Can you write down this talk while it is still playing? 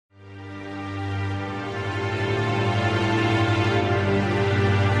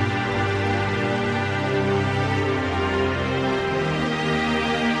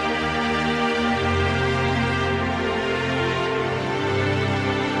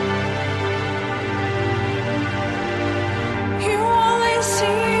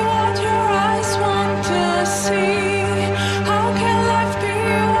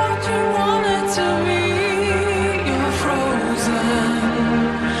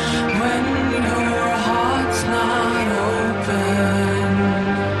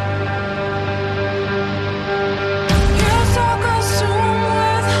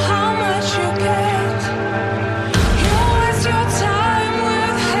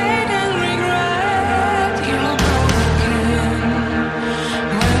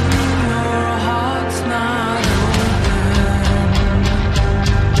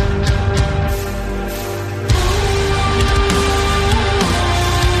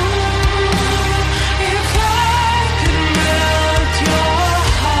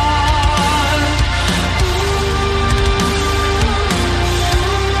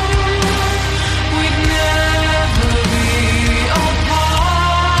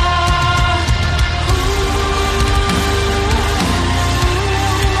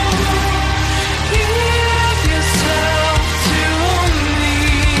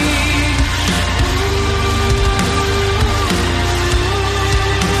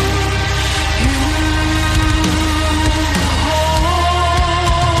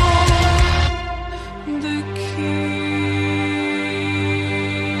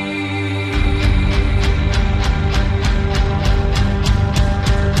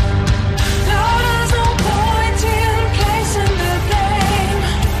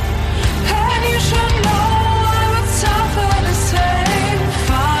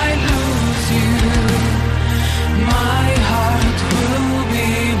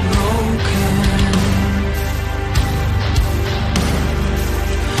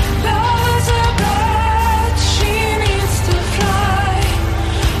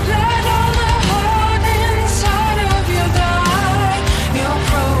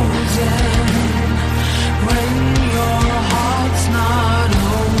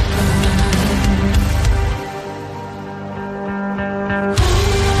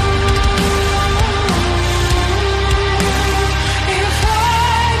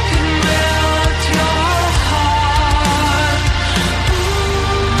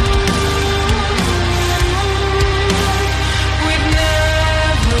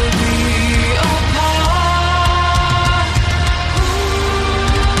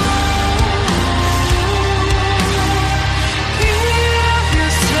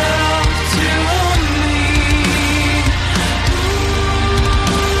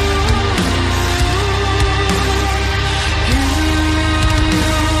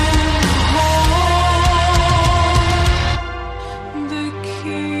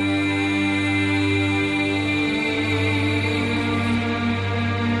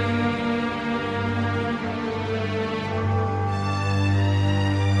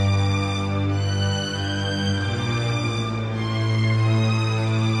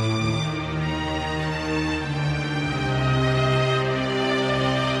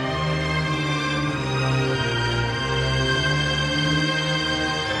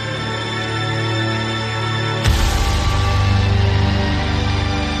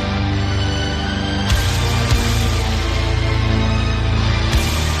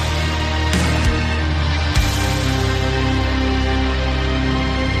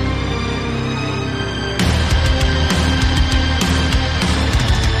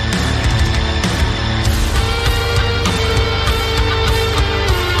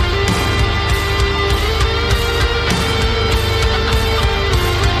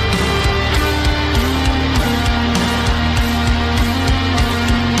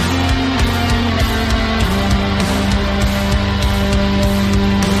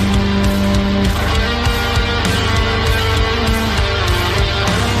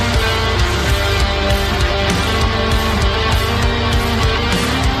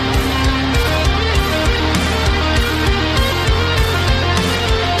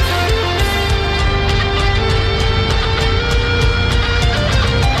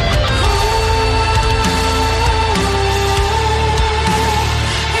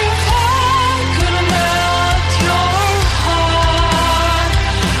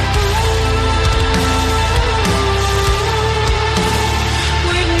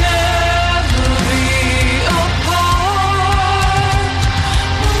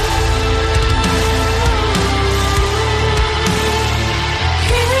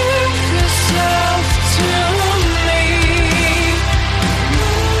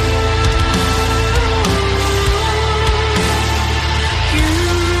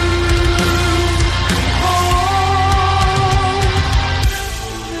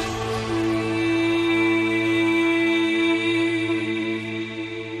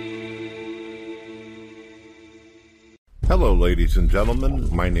Hello, ladies and gentlemen.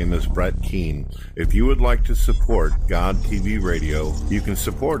 My name is Brett Keane. If you would like to support God TV Radio, you can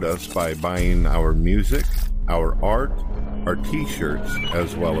support us by buying our music, our art, our t-shirts,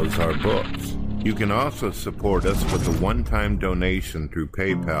 as well as our books. You can also support us with a one-time donation through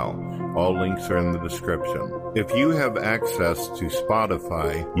PayPal. All links are in the description. If you have access to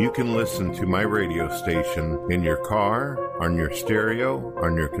Spotify, you can listen to my radio station in your car, on your stereo,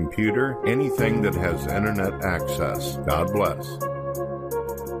 on your computer, anything that has internet access. God bless.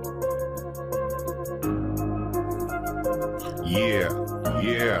 Yeah.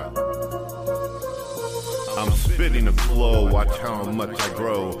 I'm spitting a flow, watch how much I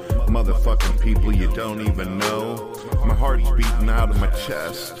grow. Motherfucking people you don't even know. My heart's beating out of my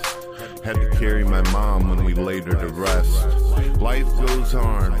chest. Had to carry my mom when we laid her to rest. Life goes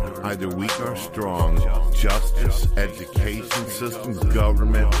on, either weak or strong. Justice, education system,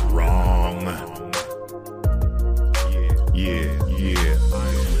 government, wrong. Yeah.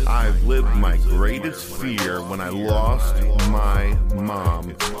 I've lived my greatest fear when I lost my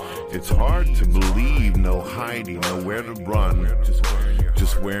mom. It's hard to believe, no hiding, nowhere to run.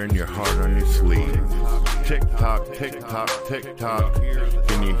 Just wearing your heart on your sleeve. Tick tock, tick tock, tick tock.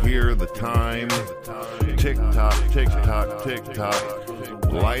 Can you hear the time? Tick tock, tick tock, tick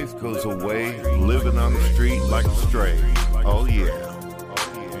tock. Life goes away, living on the street like a stray. Oh yeah.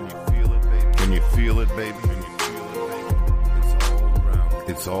 Can you feel it, baby?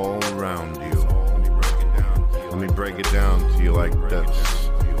 It's all around you. Let me break it down to you like this.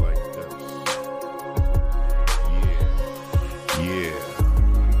 Yeah.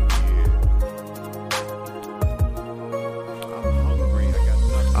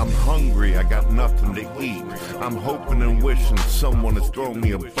 I'm hungry, I got nothing to eat. I'm hoping and wishing someone has thrown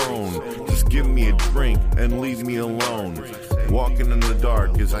me a bone. Just give me a drink and leave me alone. Walking in the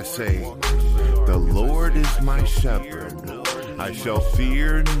dark as I say, the Lord is my shepherd. I shall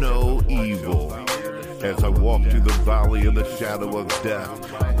fear no evil. As I walk through the valley of the shadow of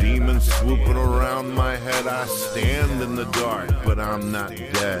death, demons swooping around my head, I stand in the dark, but I'm not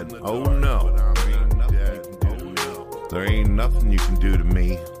dead. Oh no. There ain't nothing you can do to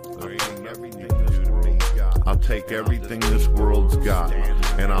me. I'll take everything this world's got,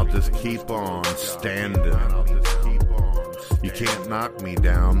 and I'll just keep on standing. You can't knock me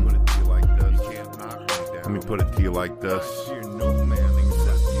down. Let me put it to you like this.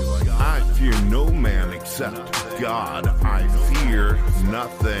 I fear no man except God. I fear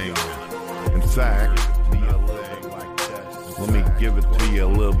nothing. In fact, let me give it to you a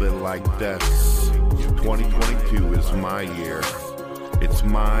little bit like this. 2022 is my year. It's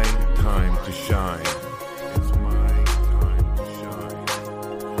my time to shine.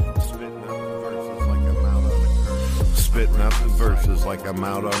 Spitting out the verses like I'm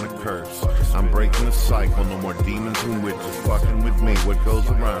out on a curse. I'm breaking the cycle, no more demons and witches fucking with me. What goes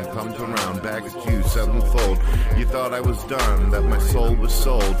around comes around, back at you sevenfold. You thought I was done, that my soul was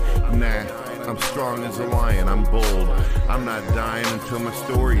sold. Nah, I'm strong as a lion, I'm bold. I'm not dying until my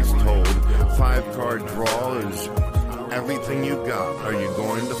story's told. 5-card draw is everything you got. Are you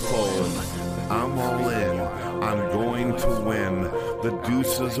going to fold? I'm all in, I'm going to win. The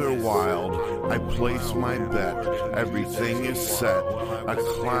deuces are wild, I place my bet. Everything is set. A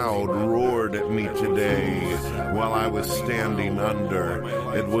cloud roared at me today while I was standing under.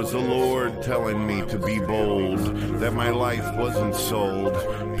 It was the Lord telling me to be bold, that my life wasn't sold.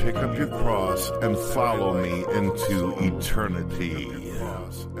 Pick up your cross and follow me into eternity.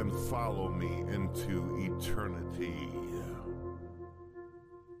 And follow me into eternity.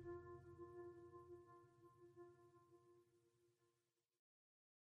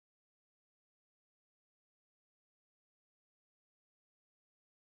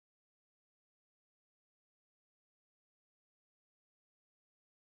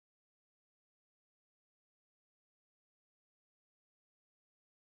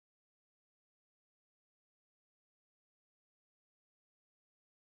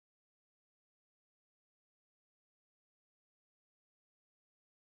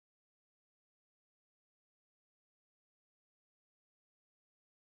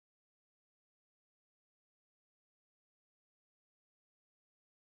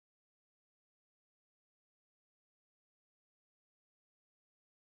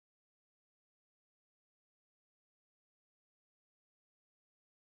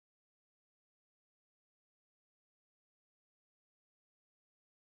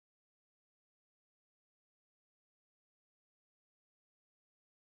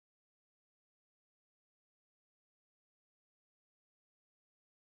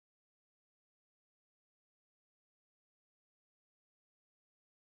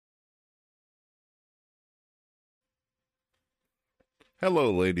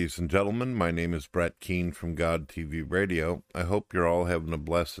 Hello, ladies and gentlemen. My name is Brett Keane from God TV Radio. I hope you're all having a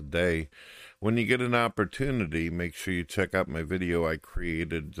blessed day. When you get an opportunity, make sure you check out my video I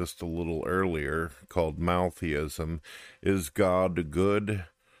created just a little earlier called Maltheism. Is God good,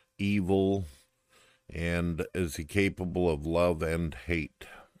 evil, and is he capable of love and hate?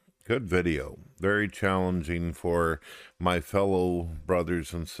 Good video. Very challenging for my fellow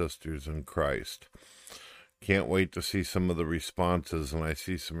brothers and sisters in Christ. Can't wait to see some of the responses, and I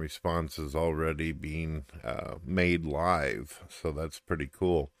see some responses already being made live, so that's pretty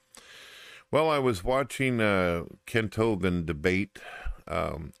cool. Well, I was watching Kent Hovind debate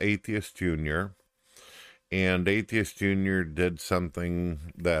Atheist Jr., and Atheist Jr. did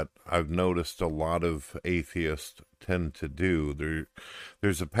something that I've noticed a lot of atheists tend to do.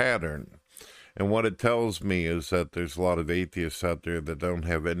 There's a pattern. And what it tells me is that there's a lot of atheists out there that don't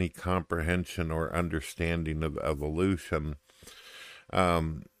have any comprehension or understanding of evolution.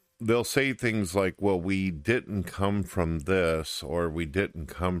 They'll say things like, well, we didn't come from this, or we didn't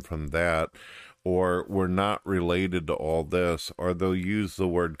come from that, or we're not related to all this, or they'll use the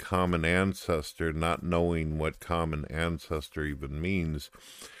word common ancestor, not knowing what common ancestor even means.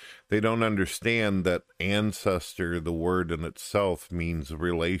 They don't understand that ancestor, the word in itself, means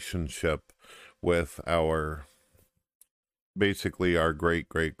relationship with basically our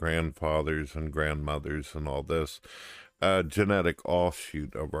great-great-grandfathers and grandmothers and all this, genetic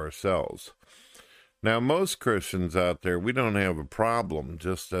offshoot of ourselves. Now, most Christians out there, we don't have a problem,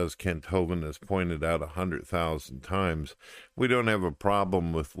 just as Kent Hovind has pointed out 100,000 times. We don't have a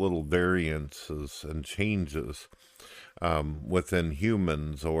problem with little variances and changes within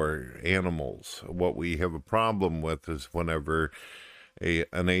humans or animals. What we have a problem with is whenever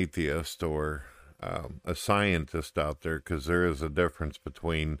an atheist or a scientist out there, because there is a difference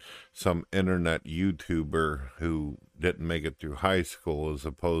between some internet YouTuber who didn't make it through high school as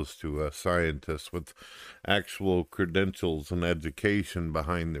opposed to a scientist with actual credentials and education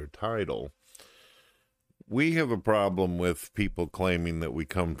behind their title. We have a problem with people claiming that we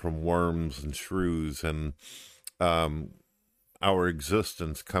come from worms and shrews and our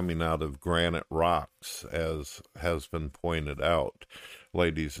existence coming out of granite rocks, as has been pointed out,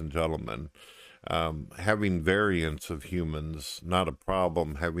 ladies and gentlemen. Having variants of humans, not a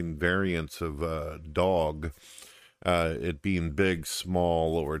problem. Having variants of dog, it being big,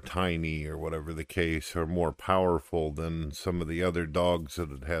 small, or tiny, or whatever the case, or more powerful than some of the other dogs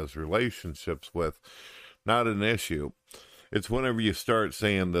that it has relationships with, not an issue. It's whenever you start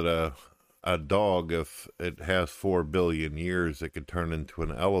saying that a dog, if it has 4 billion years, it could turn into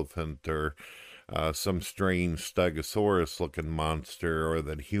an elephant, or some strange stegosaurus-looking monster, or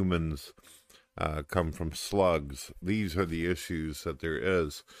that humans come from slugs. These are the issues that there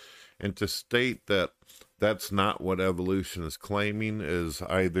is. And to state that that's not what evolution is claiming is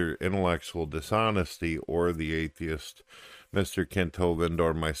either intellectual dishonesty, or the atheist, Mr. Kent Hovind,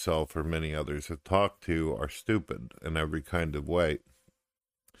 or myself, or many others have talked to, are stupid in every kind of way.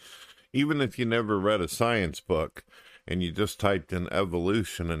 Even if you never read a science book and you just typed in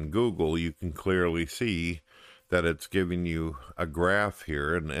evolution in Google, you can clearly see that it's giving you a graph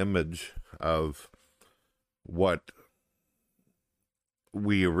here, an image of what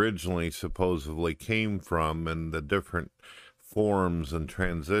we originally supposedly came from and the different forms and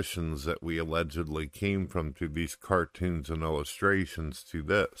transitions that we allegedly came from through these cartoons and illustrations to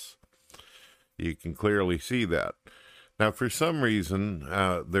this. You can clearly see that. Now, for some reason,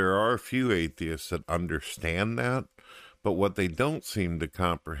 there are a few atheists that understand that, but what they don't seem to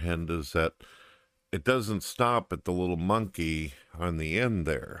comprehend is that it doesn't stop at the little monkey on the end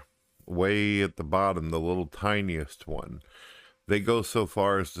there. Way at the bottom, the little tiniest one. They go so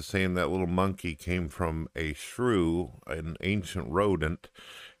far as to saying that little monkey came from a shrew, an ancient rodent,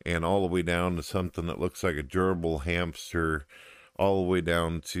 and all the way down to something that looks like a gerbil hamster, all the way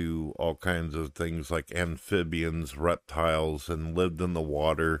down to all kinds of things like amphibians, reptiles, and lived in the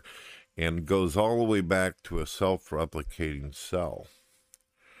water, and goes all the way back to a self-replicating cell.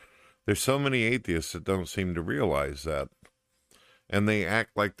 There's so many atheists that don't seem to realize that. And they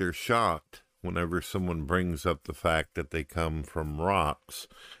act like they're shocked whenever someone brings up the fact that they come from rocks,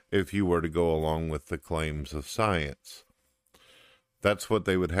 if you were to go along with the claims of science. That's what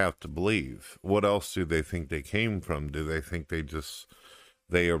they would have to believe. What else do they think they came from? Do they think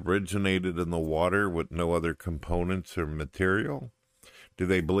they originated in the water with no other components or material? Do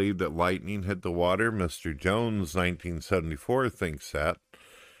they believe that lightning hit the water? Mr. Jones, 1974, thinks that.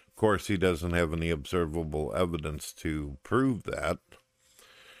 Of course, he doesn't have any observable evidence to prove that.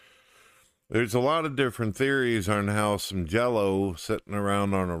 There's a lot of different theories on how some jello sitting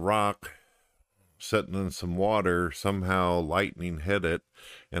around on a rock sitting in some water, somehow lightning hit it,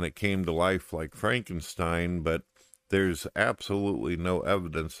 and it came to life like Frankenstein, but there's absolutely no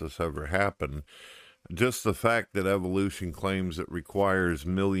evidence this ever happened. Just the fact that evolution claims it requires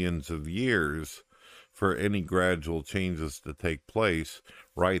millions of years for any gradual changes to take place,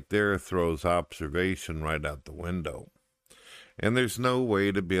 right there throws observation right out the window. And there's no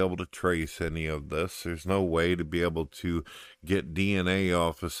way to be able to trace any of this. There's no way to be able to get DNA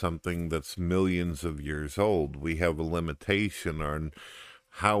off of something that's millions of years old. We have a limitation on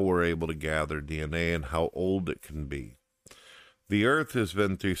how we're able to gather DNA and how old it can be. The Earth has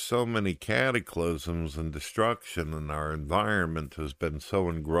been through so many cataclysms and destruction, and our environment has been so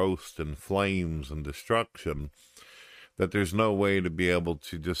engrossed in flames and destruction that there's no way to be able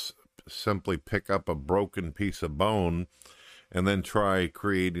to just simply pick up a broken piece of bone and then try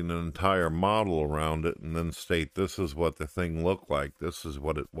creating an entire model around it and then state this is what the thing looked like, this is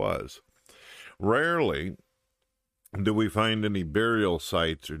what it was. Rarely do we find any burial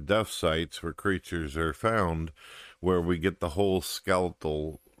sites or death sites where creatures are found where we get the whole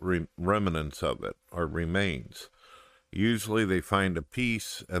skeletal remnants of it, or remains. Usually they find a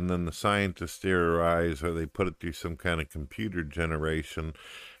piece, and then the scientists theorize, or they put it through some kind of computer generation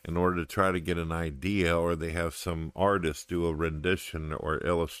in order to try to get an idea, or they have some artist do a rendition or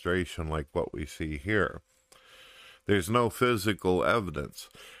illustration like what we see here. There's no physical evidence.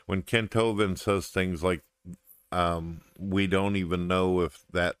 When Kent Hovind says things like, we don't even know if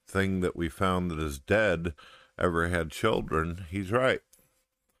that thing that we found that is dead ever had children, he's right.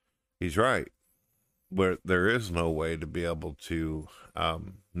 He's right. Where there is no way to be able to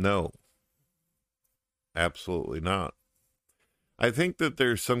know. Absolutely not. I think that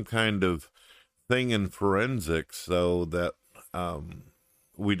there's some kind of thing in forensics, though, that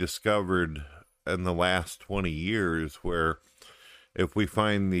we discovered in the last 20 years where if we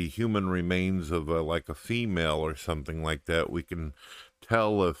find the human remains of like a female or something like that, we can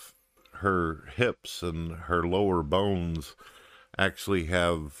tell if her hips and her lower bones actually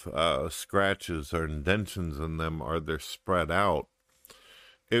have scratches or indentions in them, or they're spread out.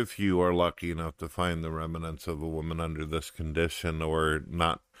 If you are lucky enough to find the remnants of a woman under this condition, or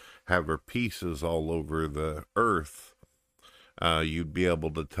not have her pieces all over the earth, you'd be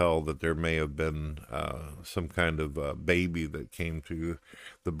able to tell that there may have been some kind of baby that came through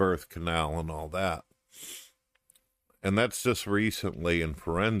the birth canal and all that. And that's just recently in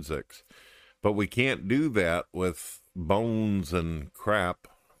forensics. But we can't do that with bones and crap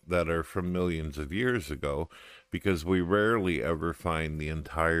that are from millions of years ago, because we rarely ever find the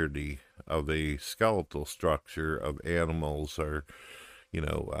entirety of a skeletal structure of animals or,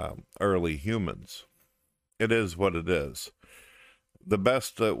 early humans. It is what it is. The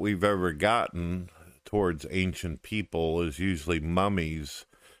best that we've ever gotten towards ancient people is usually mummies.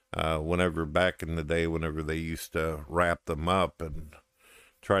 Whenever back in the day, whenever they used to wrap them up and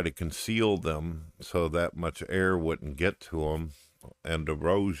try to conceal them so that much air wouldn't get to them, and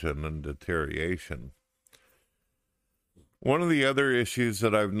erosion and deterioration. One of the other issues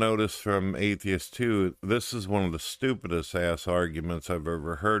that I've noticed from atheists too, this is one of the stupidest ass arguments I've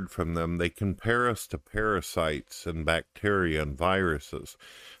ever heard from them. They compare us to parasites and bacteria and viruses.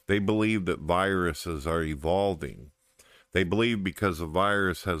 They believe that viruses are evolving. They believe because a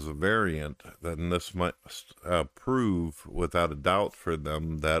virus has a variant, then this must prove without a doubt for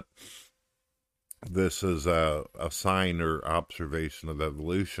them that this is a sign or observation of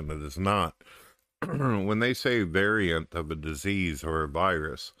evolution. It is not. When they say variant of a disease or a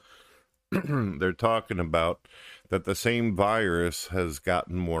virus, they're talking about that the same virus has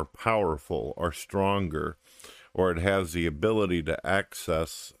gotten more powerful or stronger, or it has the ability to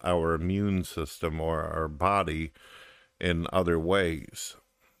access our immune system or our body in other ways,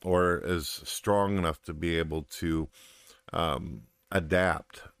 or is strong enough to be able to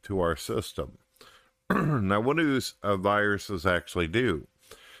adapt to our system. Now, what do viruses actually do?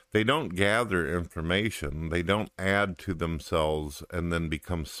 They don't gather information. They don't add to themselves and then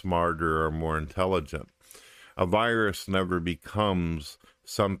become smarter or more intelligent. A virus never becomes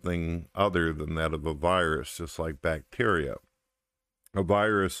something other than that of a virus, just like bacteria. A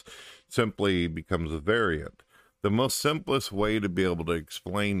virus simply becomes a variant. The most simplest way to be able to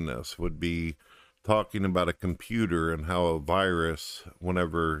explain this would be talking about a computer and how a virus,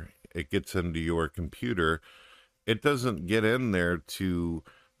 whenever it gets into your computer, it doesn't get in there to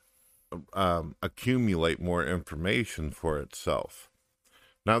accumulate more information for itself.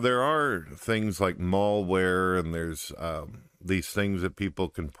 Now, there are things like malware, and there's these things that people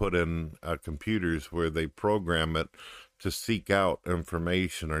can put in computers where they program it to seek out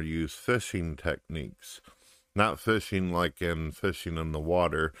information or use phishing techniques. Not phishing like in fishing in the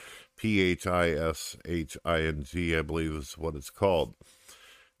water. PHISHING, I believe is what it's called.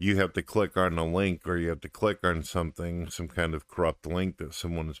 You have to click on a link, or you have to click on something, some kind of corrupt link that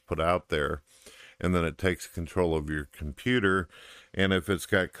someone has put out there, and then it takes control of your computer. And if it's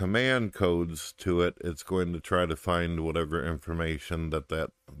got command codes to it, it's going to try to find whatever information that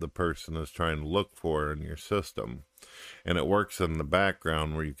the person is trying to look for in your system. And it works in the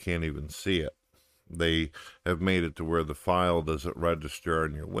background where you can't even see it. They have made it to where the file doesn't register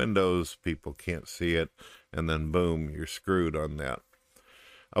on your Windows, people can't see it, and then boom, you're screwed on that.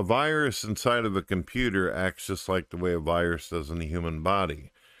 A virus inside of a computer acts just like the way a virus does in the human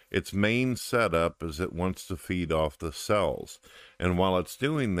body. Its main setup is it wants to feed off the cells. And while it's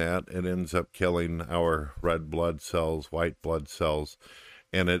doing that, it ends up killing our red blood cells, white blood cells,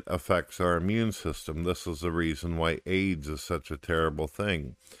 and it affects our immune system. This is the reason why AIDS is such a terrible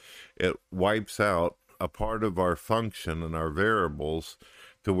thing. It wipes out a part of our function and our variables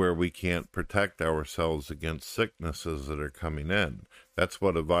to where we can't protect ourselves against sicknesses that are coming in. That's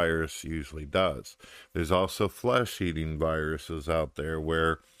what a virus usually does. There's also flesh-eating viruses out there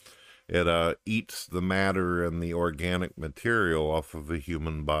where it eats the matter and the organic material off of a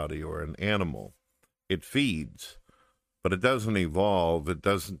human body or an animal. It feeds, but it doesn't evolve. It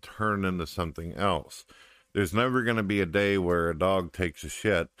doesn't turn into something else. There's never going to be a day where a dog takes a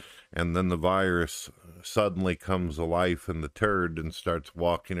shit and then the virus suddenly comes alive in the turd and starts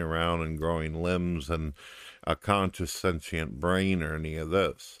walking around and growing limbs and a conscious sentient brain or any of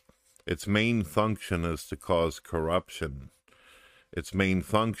this. Its main function is to cause corruption. Its main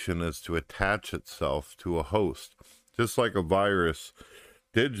function is to attach itself to a host. Just like a virus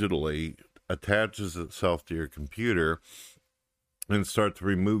digitally attaches itself to your computer and starts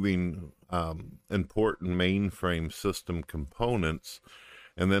removing important mainframe system components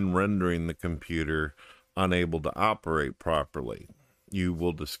and then rendering the computer unable to operate properly. You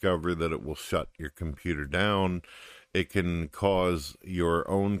will discover that it will shut your computer down. It can cause your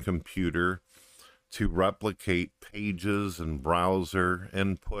own computer to replicate pages and browser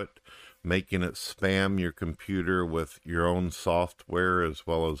input, making it spam your computer with your own software as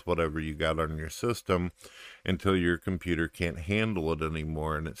well as whatever you got on your system until your computer can't handle it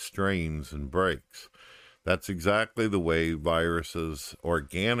anymore and it strains and breaks. That's exactly the way viruses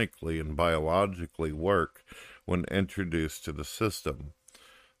organically and biologically work when introduced to the system.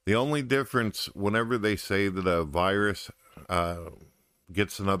 The only difference whenever they say that a virus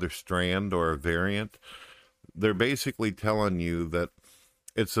gets another strand or a variant, they're basically telling you that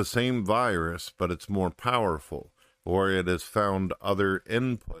it's the same virus, but it's more powerful, or it has found other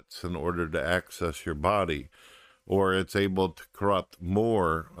inputs in order to access your body, or it's able to corrupt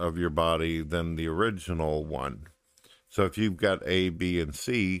more of your body than the original one. So if you've got A, B, and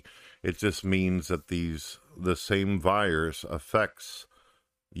C, it just means that the same virus affects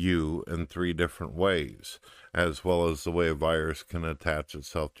you in 3 different ways, as well as the way a virus can attach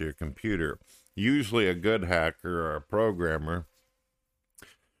itself to your computer. Usually a good hacker or a programmer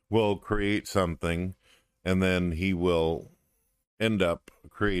will create something and then he will end up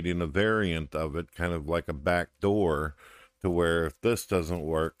creating a variant of it, kind of like a back door, to where if this doesn't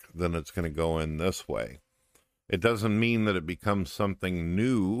work, then it's going to go in this way. It doesn't mean that it becomes something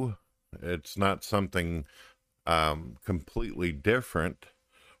new. It's not something completely different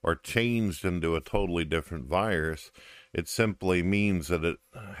or changed into a totally different virus. It simply means that it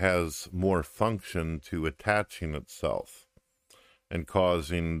has more function to attaching itself and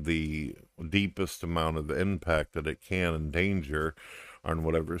causing the deepest amount of impact that it can and danger on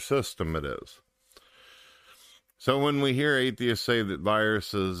whatever system it is. So when we hear atheists say that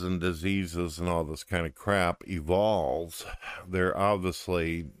viruses and diseases and all this kind of crap evolves, they're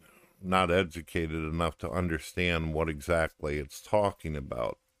obviously not educated enough to understand what exactly it's talking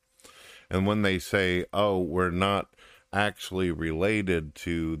about. And when they say, oh, we're not actually related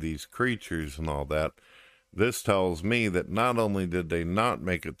to these creatures and all that, this tells me that not only did they not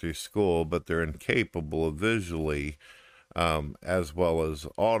make it through school, but they're incapable of visually, as well as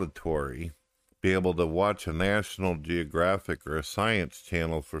auditory, be able to watch a National Geographic or a Science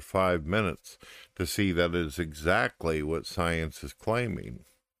Channel for 5 minutes to see that is exactly what science is claiming.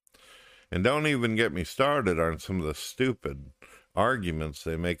 And don't even get me started on some of the stupid arguments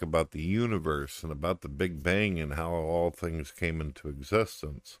they make about the universe and about the Big Bang and how all things came into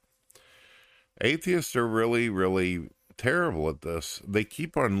existence. Atheists are really, really terrible at this. They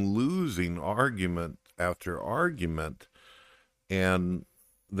keep on losing argument after argument, and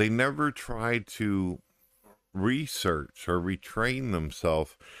they never try to research or retrain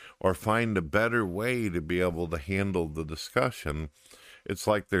themselves or find a better way to be able to handle the discussion. It's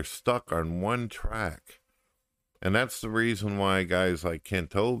like they're stuck on one track. And that's the reason why guys like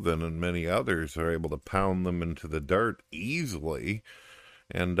Kent Hovind and many others are able to pound them into the dirt easily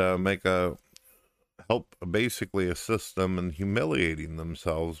and help basically assist them in humiliating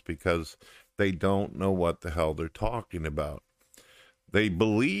themselves because they don't know what the hell they're talking about. They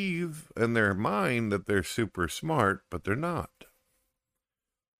believe in their mind that they're super smart, but they're not.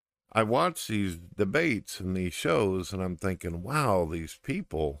 I watch these debates and these shows and I'm thinking, wow, these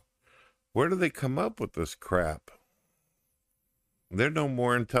people, where do they come up with this crap? They're no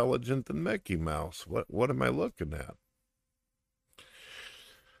more intelligent than Mickey Mouse. What am I looking at?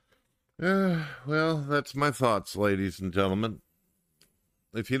 Well, that's my thoughts, ladies and gentlemen.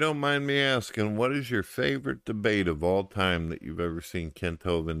 If you don't mind me asking, what is your favorite debate of all time that you've ever seen Kent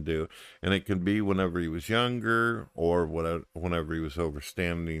Hovind do? And it can be whenever he was younger or whenever he was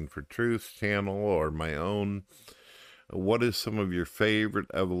overstanding for Truth's channel or my own. What is some of your favorite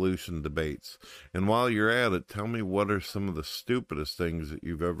evolution debates? And while you're at it, tell me what are some of the stupidest things that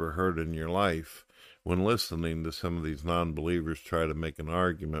you've ever heard in your life when listening to some of these non-believers try to make an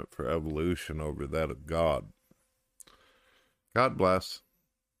argument for evolution over that of God. God bless.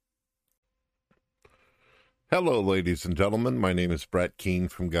 Hello, ladies and gentlemen. My name is Brett Keane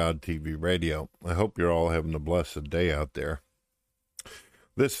from God TV Radio. I hope you're all having a blessed day out there.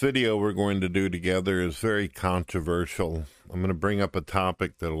 This video we're going to do together is very controversial. I'm going to bring up a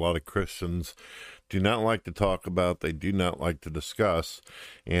topic that a lot of Christians do not like to talk about, they do not like to discuss,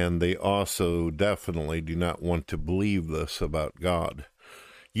 and they also definitely do not want to believe this about God.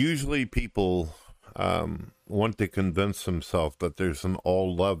 Usually people want to convince themselves that there's an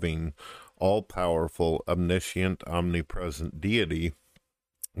all-loving, all-powerful, omniscient, omnipresent deity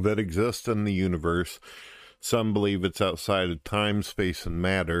that exists in the universe. Some believe it's outside of time, space, and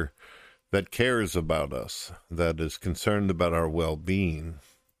matter, that cares about us, that is concerned about our well-being.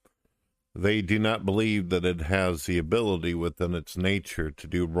 They do not believe that it has the ability within its nature to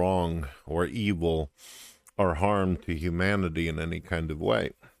do wrong or evil or harm to humanity in any kind of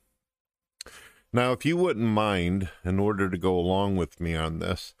way. Now, if you wouldn't mind, in order to go along with me on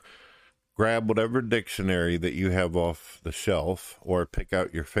this, grab whatever dictionary that you have off the shelf or pick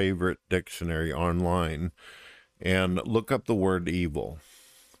out your favorite dictionary online and look up the word evil.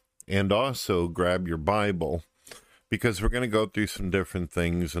 And also grab your Bible, because we're going to go through some different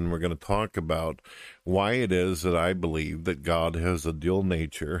things and we're going to talk about why it is that I believe that God has a dual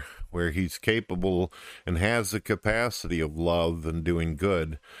nature where he's capable and has the capacity of love and doing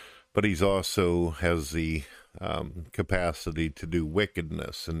good, but he's also has the capacity to do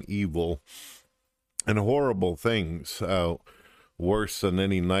wickedness and evil and horrible things, worse than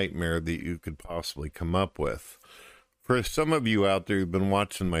any nightmare that you could possibly come up with. For some of you out there who've been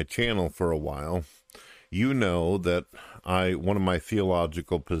watching my channel for a while, you know that one of my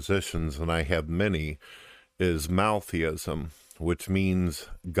theological positions, and I have many, is Maltheism, which means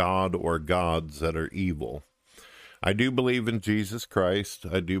God or gods that are evil. I do believe in Jesus Christ.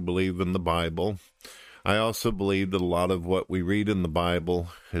 I do believe in the Bible. I also believe that a lot of what we read in the Bible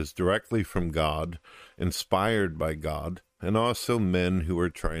is directly from God, inspired by God, and also men who are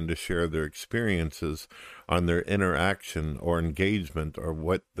trying to share their experiences on their interaction or engagement or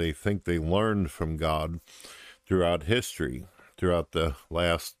what they think they learned from God throughout history, throughout the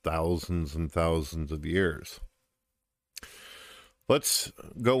last thousands and thousands of years. Let's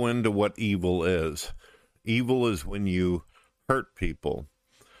go into what evil is. Evil is when you hurt people,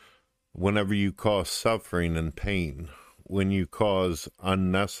 whenever you cause suffering and pain, when you cause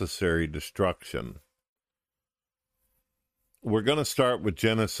unnecessary destruction. We're going to start with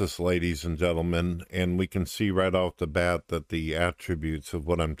Genesis, ladies and gentlemen, and we can see right off the bat that the attributes of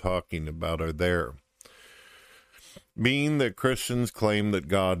what I'm talking about are there. Being that Christians claim that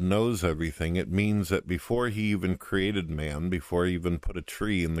God knows everything, it means that before he even created man, before he even put a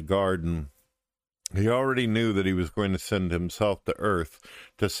tree in the garden, he already knew that he was going to send himself to earth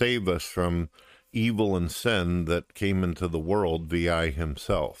to save us from evil and sin that came into the world via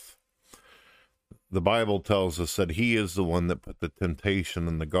himself. The Bible tells us that he is the one that put the temptation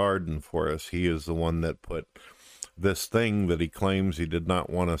in the garden for us. He is the one that put this thing that he claims he did not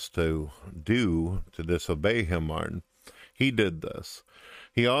want us to do, to disobey him on. He did this.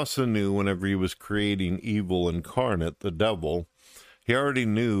 He also knew whenever he was creating evil incarnate, the devil, he already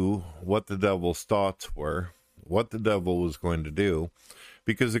knew what the devil's thoughts were, what the devil was going to do,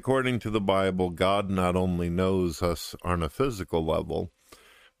 because according to the Bible, God not only knows us on a physical level,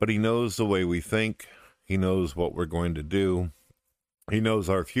 but he knows the way we think, he knows what we're going to do, he knows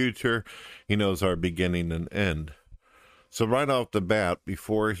our future, he knows our beginning and end. So right off the bat,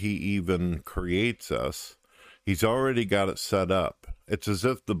 before he even creates us, He's already got it set up. It's as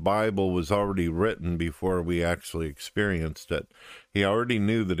if the Bible was already written before we actually experienced it. He already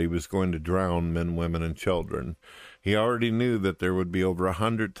knew that he was going to drown men, women, and children. He already knew that there would be over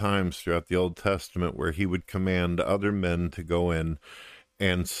 100 times throughout the Old Testament where he would command other men to go in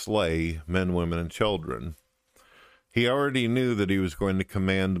and slay men, women, and children. He already knew that he was going to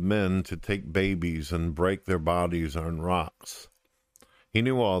command men to take babies and break their bodies on rocks. He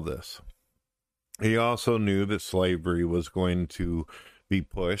knew all this. He also knew that slavery was going to be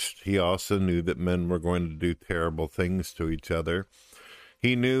pushed. He also knew that men were going to do terrible things to each other.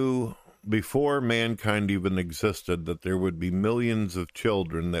 He knew before mankind even existed that there would be millions of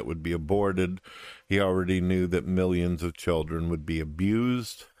children that would be aborted. He already knew that millions of children would be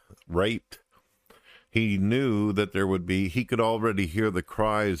abused, raped. He knew that he could already hear the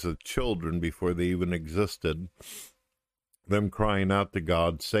cries of children before they even existed. Them crying out to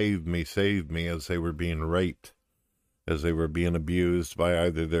God, save me, as they were being raped, as they were being abused by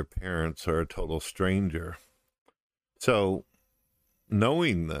either their parents or a total stranger. So,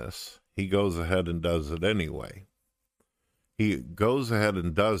 knowing this, he goes ahead and does it anyway. He goes ahead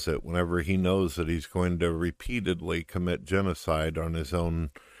and does it whenever he knows that he's going to repeatedly commit genocide on his own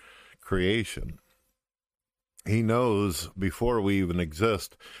creation. He knows before we even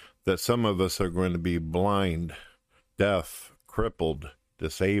exist that some of us are going to be blind, deaf, crippled,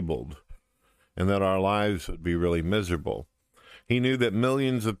 disabled, and that our lives would be really miserable. He knew that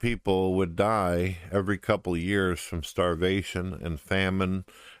millions of people would die every couple of years from starvation and famine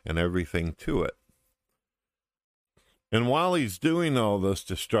and everything to it. And while he's doing all those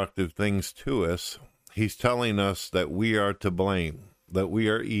destructive things to us, he's telling us that we are to blame, that we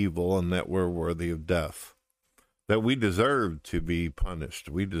are evil, and that we're worthy of death. That we deserve to be punished.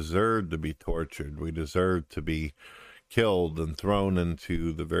 We deserve to be tortured. We deserve to be killed and thrown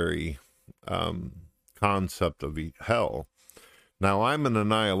into the very concept of hell. Now, I'm an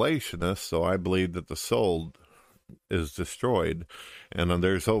annihilationist, so I believe that the soul is destroyed. And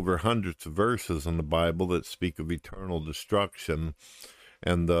there's over hundreds of verses in the Bible that speak of eternal destruction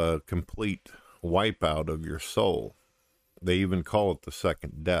and the complete wipeout of your soul. They even call it the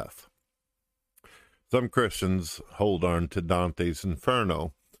second death. Some Christians hold on to Dante's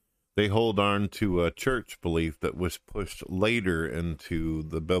Inferno. They hold on to a church belief that was pushed later into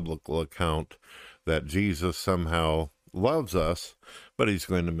the biblical account that Jesus somehow loves us, but he's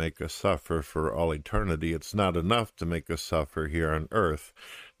going to make us suffer for all eternity. It's not enough to make us suffer here on earth.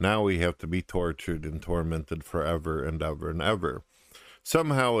 Now we have to be tortured and tormented forever and ever and ever.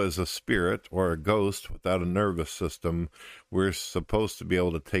 Somehow, as a spirit or a ghost without a nervous system, we're supposed to be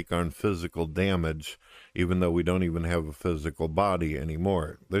able to take on physical damage, even though we don't even have a physical body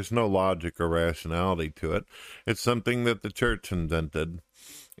anymore. There's no logic or rationality to it. It's something that the church invented,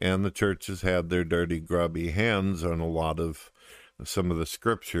 and the church has had their dirty, grubby hands on a lot of some of the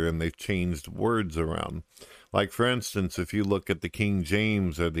scripture, and they've changed words around. Like, for instance, if you look at the King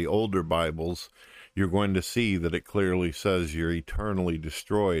James or the older Bibles, you're going to see that it clearly says you're eternally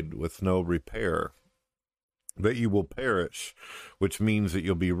destroyed with no repair, that you will perish, which means that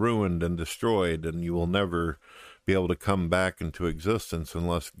you'll be ruined and destroyed, and you will never be able to come back into existence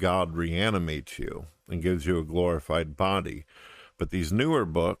unless God reanimates you and gives you a glorified body. But these newer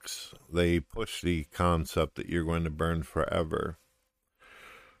books, they push the concept that you're going to burn forever.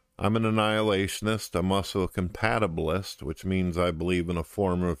 I'm an annihilationist. I'm also a compatibilist, which means I believe in a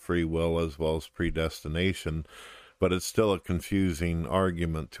form of free will as well as predestination, but it's still a confusing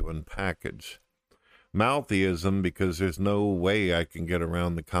argument to unpackage. Maltheism, because there's no way I can get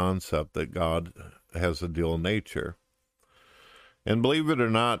around the concept that God has a dual nature. And believe it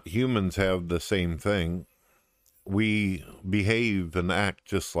or not, humans have the same thing. We behave and act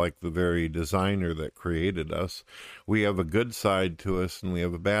just like the very designer that created us. We have a good side to us and we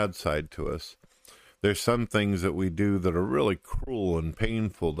have a bad side to us. There's some things that we do that are really cruel and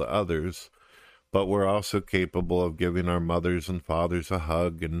painful to others, but we're also capable of giving our mothers and fathers a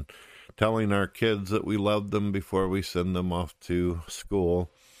hug and telling our kids that we love them before we send them off to school.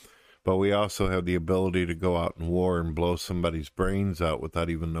 But we also have the ability to go out in war and blow somebody's brains out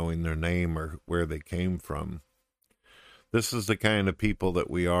without even knowing their name or where they came from. This is the kind of people that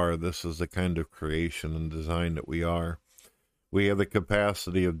we are. This is the kind of creation and design that we are. We have the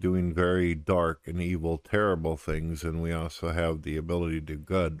capacity of doing very dark and evil, terrible things, and we also have the ability to do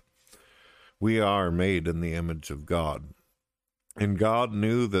good. We are made in the image of God. And God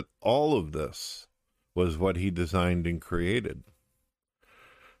knew that all of this was what he designed and created.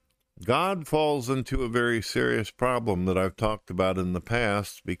 God falls into a very serious problem that I've talked about in the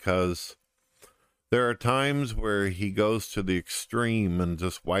past, because There are times where he goes to the extreme and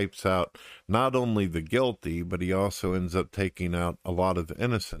just wipes out not only the guilty, but he also ends up taking out a lot of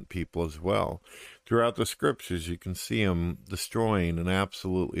innocent people as well. Throughout the scriptures, you can see him destroying and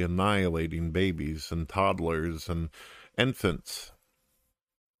absolutely annihilating babies and toddlers and infants.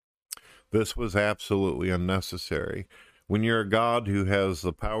 This was absolutely unnecessary. When you're a God who has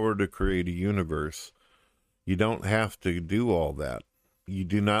the power to create a universe, you don't have to do all that. You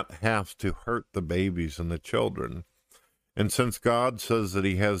do not have to hurt the babies and the children. And since God says that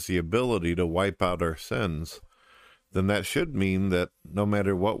he has the ability to wipe out our sins, then that should mean that no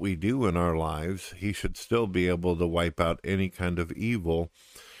matter what we do in our lives, he should still be able to wipe out any kind of evil.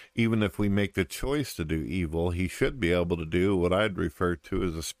 Even if we make the choice to do evil, he should be able to do what I'd refer to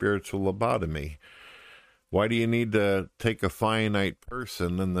as a spiritual lobotomy. Why do you need to take a finite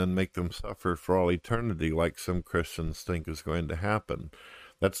person and then make them suffer for all eternity like some Christians think is going to happen?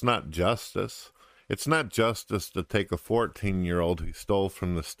 That's not justice. It's not justice to take a 14-year-old who stole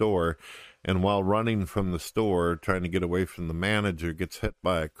from the store and while running from the store, trying to get away from the manager, gets hit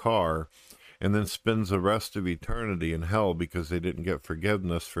by a car and then spends the rest of eternity in hell because they didn't get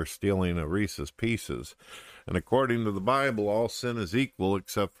forgiveness for stealing a Reese's Pieces. And according to the Bible, all sin is equal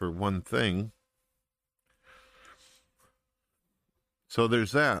except for one thing. So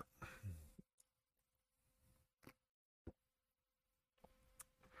there's that.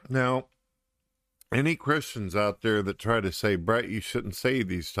 Now, any Christians out there that try to say, Brett, you shouldn't say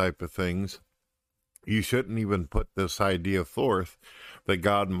these type of things, you shouldn't even put this idea forth that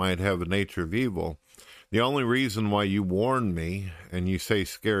God might have a nature of evil. The only reason why you warn me and you say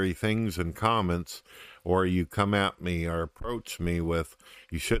scary things in comments, or you come at me or approach me with,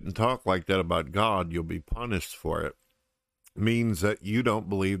 you shouldn't talk like that about God, you'll be punished for it, means that you don't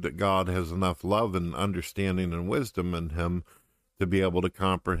believe that God has enough love and understanding and wisdom in him to be able to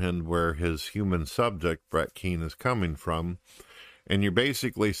comprehend where his human subject, Brett Keane, is coming from. And you're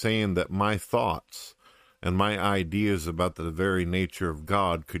basically saying that my thoughts and my ideas about the very nature of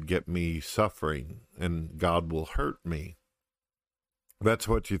God could get me suffering and God will hurt me. That's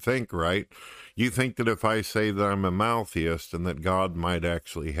what you think, right? You think that if I say that I'm a Maltheist and that God might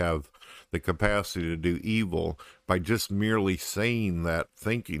actually have the capacity to do evil, by just merely saying that,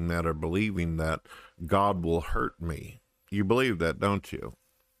 thinking that, or believing that, God will hurt me. You believe that, don't you?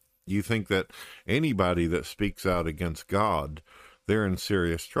 You think that anybody that speaks out against God, they're in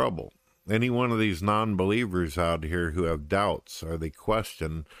serious trouble. Any one of these non-believers out here who have doubts or they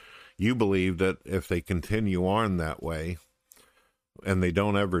question, you believe that if they continue on that way, and they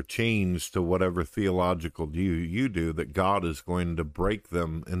don't ever change to whatever theological view you do, that God is going to break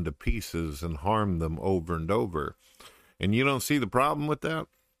them into pieces and harm them over and over. And you don't see the problem with that?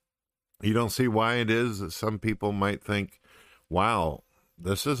 You don't see why it is that some people might think, wow,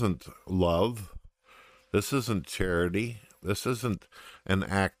 this isn't love. This isn't charity. This isn't an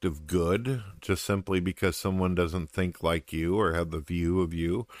act of good, just simply because someone doesn't think like you or have the view of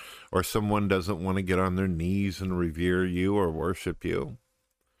you, or someone doesn't want to get on their knees and revere you or worship you.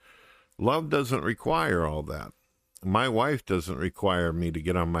 Love doesn't require all that. My wife doesn't require me to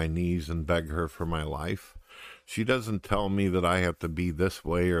get on my knees and beg her for my life. She doesn't tell me that I have to be this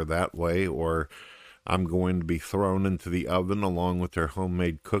way or that way, or I'm going to be thrown into the oven along with her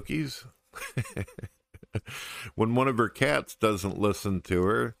homemade cookies. When one of her cats doesn't listen to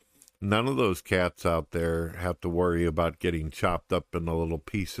her, none of those cats out there have to worry about getting chopped up into little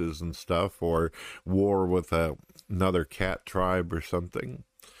pieces and stuff, or war with another cat tribe or something.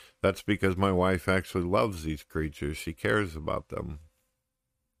 That's because my wife actually loves these creatures. She cares about them.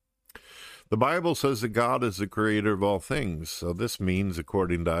 The Bible says that God is the creator of all things. So this means,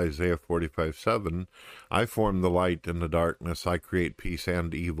 according to Isaiah 45:7, I form the light and the darkness. I create peace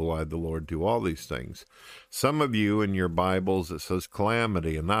and evil. I, the Lord, do all these things. Some of you in your Bibles, it says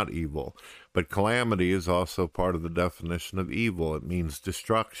calamity and not evil. But calamity is also part of the definition of evil. It means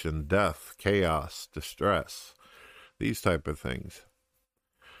destruction, death, chaos, distress, these type of things.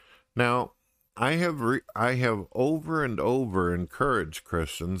 Now, I have over and over encouraged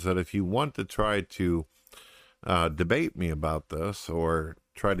Christians that if you want to try to debate me about this or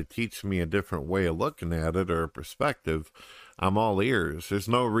try to teach me a different way of looking at it or a perspective, I'm all ears. There's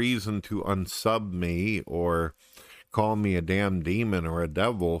no reason to unsub me or call me a damn demon or a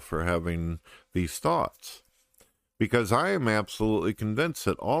devil for having these thoughts. Because I am absolutely convinced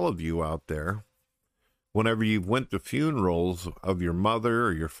that all of you out there, whenever you've went to funerals of your mother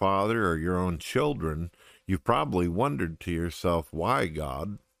or your father or your own children, you've probably wondered to yourself, why,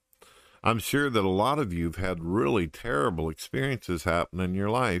 God? I'm sure that a lot of you have had really terrible experiences happen in your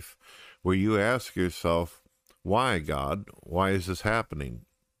life where you ask yourself, why, God? Why is this happening?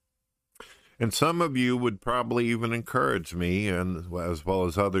 And some of you would probably even encourage me, and as well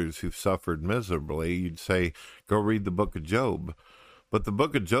as others who've suffered miserably, you'd say, go read the book of Job. But the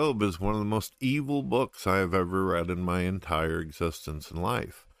book of Job is one of the most evil books I have ever read in my entire existence in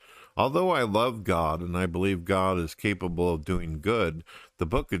life. Although I love God and I believe God is capable of doing good, the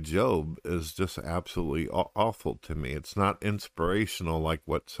book of Job is just absolutely awful to me. It's not inspirational like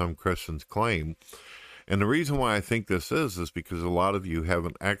what some Christians claim. And the reason why I think this is because a lot of you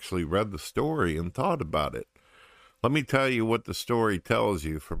haven't actually read the story and thought about it. Let me tell you what the story tells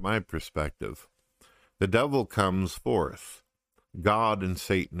you from my perspective. The devil comes forth. God and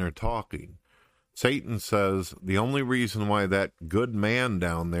Satan are talking. Satan says, the only reason why that good man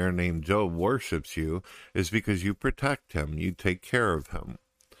down there named Job worships you is because you protect him, you take care of him.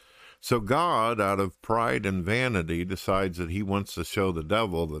 So God, out of pride and vanity, decides that he wants to show the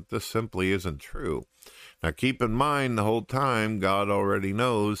devil that this simply isn't true. Now keep in mind, the whole time, God already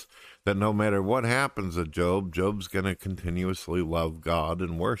knows that no matter what happens to Job, Job's going to continuously love God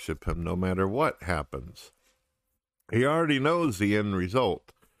and worship him no matter what happens. He already knows the end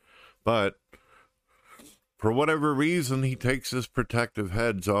result. But for whatever reason, he takes his protective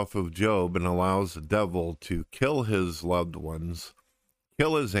hedge off of Job and allows the devil to kill his loved ones,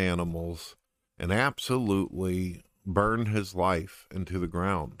 kill his animals, and absolutely burn his life into the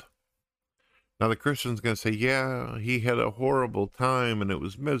ground. Now the Christian's going to say, yeah, he had a horrible time and it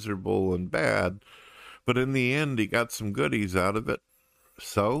was miserable and bad, but in the end he got some goodies out of it.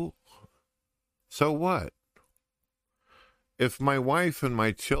 So what? If my wife and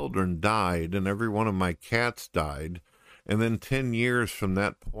my children died and every one of my cats died, and then 10 years from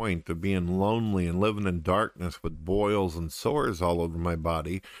that point of being lonely and living in darkness with boils and sores all over my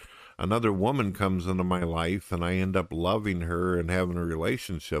body, another woman comes into my life and I end up loving her and having a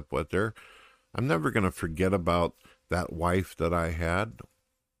relationship with her, I'm never going to forget about that wife that I had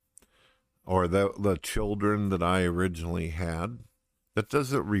or the children that I originally had. That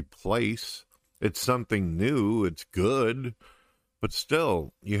doesn't replace. It's something new. It's good. But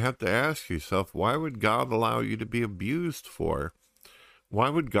still, you have to ask yourself, why would God allow you to be abused for? Why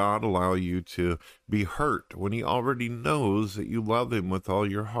would God allow you to be hurt when he already knows that you love him with all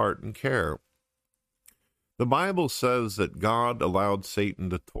your heart and care? The Bible says that God allowed Satan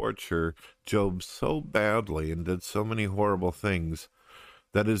to torture Job so badly and did so many horrible things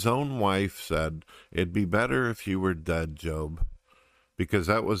that his own wife said, it'd be better if you were dead, Job, because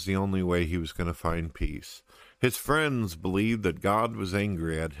that was the only way he was going to find peace. His friends believed that God was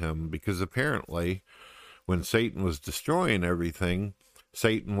angry at him because apparently when Satan was destroying everything,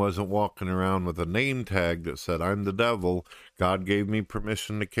 Satan wasn't walking around with a name tag that said, I'm the devil. God gave me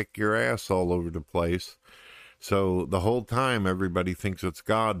permission to kick your ass all over the place. So the whole time everybody thinks it's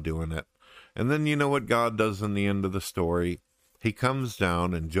God doing it. And then you know what God does in the end of the story? He comes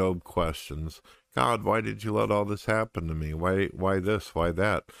down and Job questions, God, why did you let all this happen to me? Why this? Why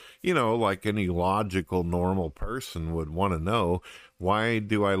that? You know, like any logical, normal person would want to know, why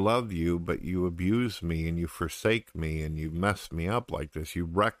do I love you, but you abuse me and you forsake me and you mess me up like this? You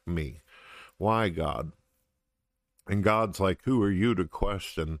wreck me. Why, God? And God's like, who are you to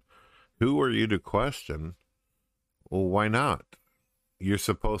question? Who are you to question? Well, why not? You're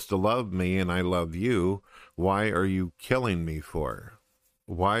supposed to love me and I love you. Why are you killing me for?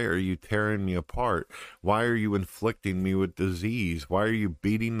 Why are you tearing me apart? Why are you inflicting me with disease? Why are you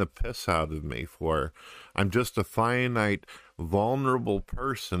beating the piss out of me for? I'm just a finite, vulnerable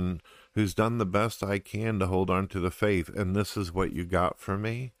person who's done the best I can to hold on to the faith, and this is what you got from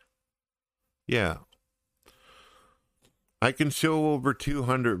me? Yeah. I can show over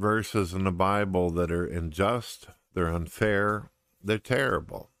 200 verses in the Bible that are unjust, they're unfair, they're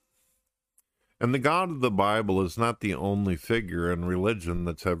terrible. And the God of the Bible is not the only figure in religion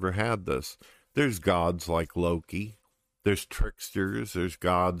that's ever had this. There's gods like Loki. There's tricksters. There's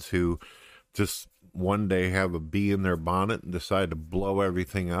gods who just one day have a bee in their bonnet and decide to blow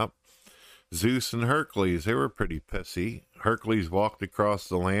everything up. Zeus and Hercules, they were pretty pissy. Hercules walked across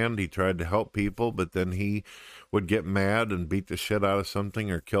the land. He tried to help people, but then he would get mad and beat the shit out of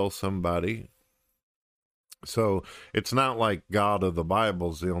something or kill somebody. So it's not like God of the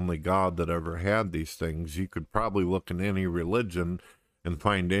Bible's the only God that ever had these things. You could probably look in any religion and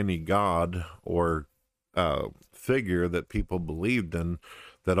find any God or figure that people believed in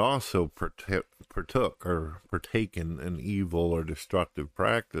that also partook or partaken in evil or destructive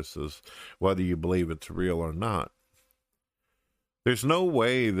practices, whether you believe it's real or not. There's no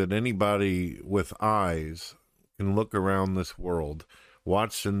way that anybody with eyes can look around this world,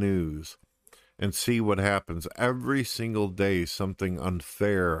 watch the news, and see what happens. Every single day something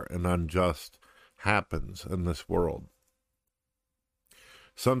unfair and unjust happens in this world.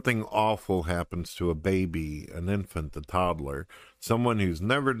 Something awful happens to a baby, an infant, a toddler, someone who's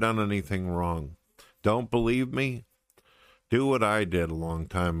never done anything wrong. Don't believe me? Do what I did a long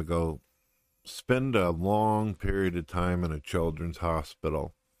time ago. Spend a long period of time in a children's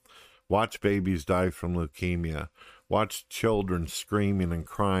hospital. Watch babies die from leukemia. Watch children screaming and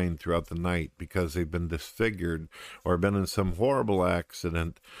crying throughout the night because they've been disfigured or been in some horrible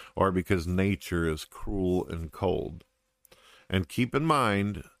accident or because nature is cruel and cold. And keep in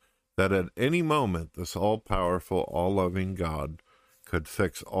mind that at any moment, this all-powerful, all-loving God could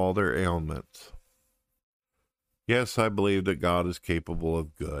fix all their ailments. Yes, I believe that God is capable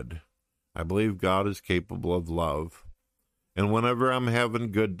of good. I believe God is capable of love. And whenever I'm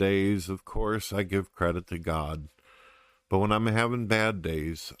having good days, of course, I give credit to God. But when I'm having bad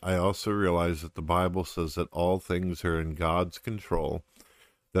days, I also realize that the Bible says that all things are in God's control,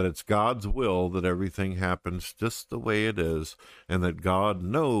 that it's God's will that everything happens just the way it is, and that God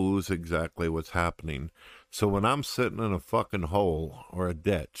knows exactly what's happening. So when I'm sitting in a fucking hole or a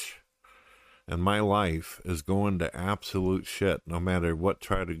ditch, and my life is going to absolute shit, no matter what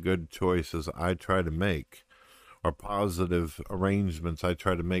good choices I try to make, or positive arrangements I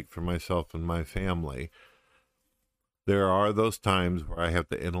try to make for myself and my family, there are those times where I have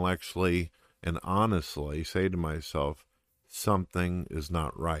to intellectually and honestly say to myself, something is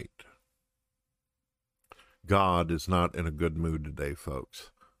not right. God is not in a good mood today,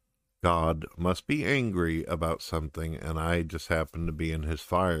 folks. God must be angry about something, and I just happen to be in his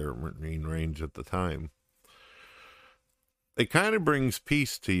firing range at the time. It kind of brings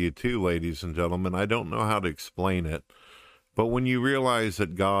peace to you too, ladies and gentlemen. I don't know how to explain it, but when you realize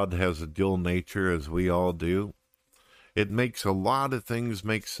that God has a dual nature, as we all do, it makes a lot of things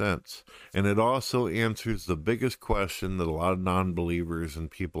make sense. And it also answers the biggest question that a lot of non-believers and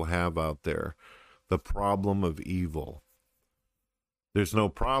people have out there, the problem of evil. There's no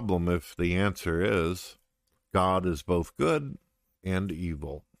problem if the answer is God is both good and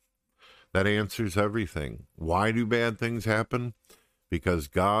evil. That answers everything. Why do bad things happen? Because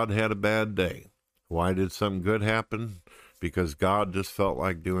God had a bad day. Why did something good happen? Because God just felt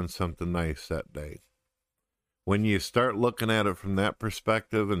like doing something nice that day. When you start looking at it from that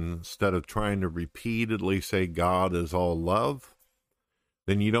perspective, instead of trying to repeatedly say God is all love,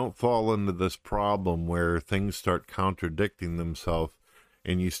 then you don't fall into this problem where things start contradicting themselves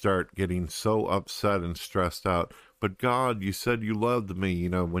and you start getting so upset and stressed out. But God, you said you loved me,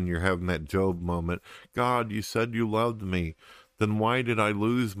 when you're having that Job moment. God, you said you loved me. Then why did I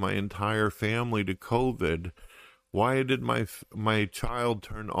lose my entire family to COVID? Why did my child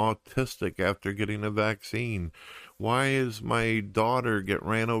turn autistic after getting a vaccine? Why is my daughter get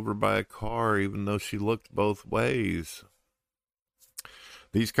ran over by a car even though she looked both ways?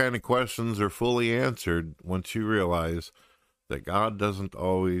 These kind of questions are fully answered once you realize that God doesn't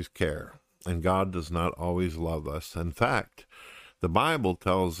always care, and God does not always love us. In fact, the Bible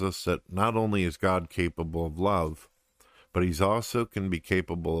tells us that not only is God capable of love, but he's also can be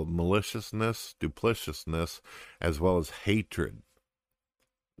capable of maliciousness, duplicitousness, as well as hatred.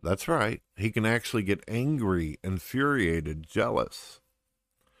 That's right. He can actually get angry, infuriated, jealous.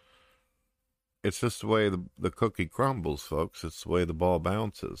 It's just the way the cookie crumbles, folks. It's the way the ball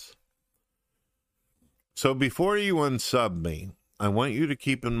bounces. So before you unsub me, I want you to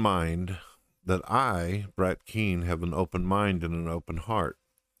keep in mind that I, Brett Keane, have an open mind and an open heart.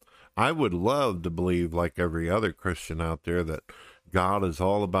 I would love to believe, like every other Christian out there, that God is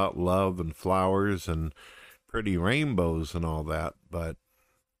all about love and flowers and pretty rainbows and all that, but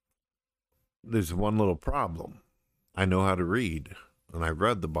there's one little problem. I know how to read, and I've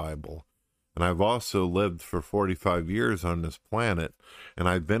read the Bible, and I've also lived for 45 years on this planet, and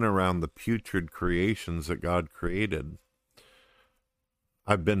I've been around the putrid creations that God created.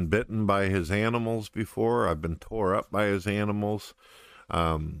 I've been bitten by his animals before. I've been tore up by his animals.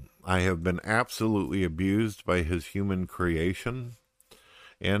 I have been absolutely abused by his human creation.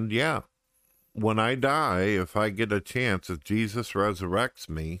 And yeah, when I die, if I get a chance, if Jesus resurrects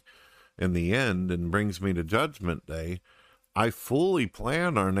me in the end and brings me to Judgment Day, I fully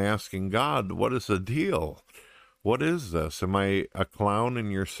plan on asking God, what is the deal? What is this? Am I a clown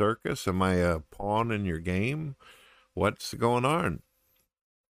in your circus? Am I a pawn in your game? What's going on?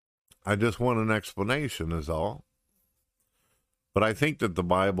 I just want an explanation is all. But I think that the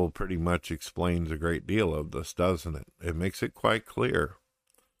Bible pretty much explains a great deal of this, doesn't it? It makes it quite clear.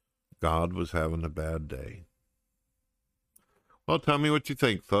 God was having a bad day. Well, tell me what you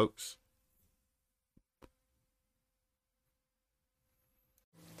think, folks.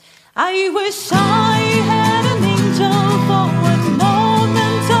 I wish I had an angel for a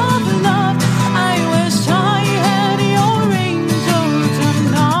moment of love. I wish I had your angel tonight.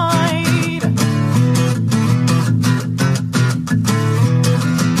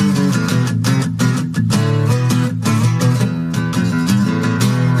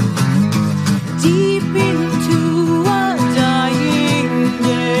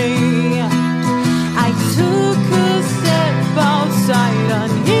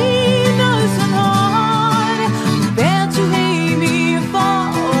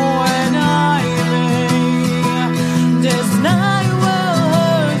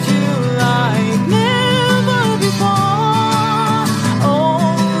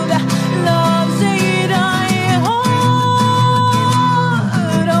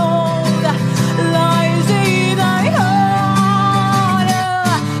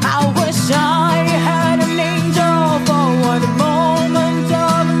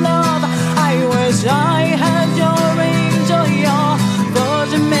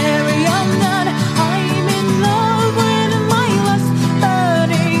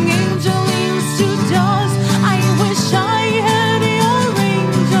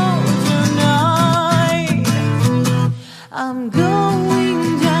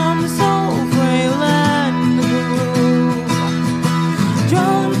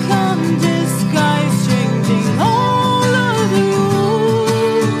 drunken disguise, changing all of the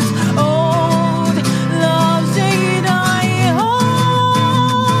rules. Old loves they die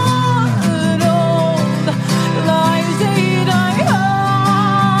hard, old lives they die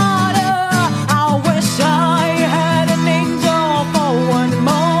hard. I wish I had an angel for one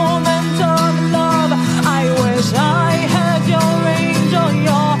moment of love. I wish I had your angel,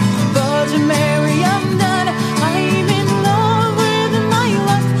 your Virgin Mary. I'm done. I'm in love with my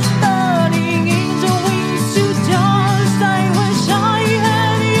lust, burning angel wings to dust. I wish I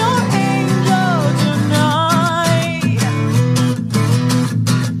had your angel tonight.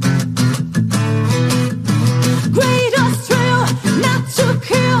 Greatest thrill, not to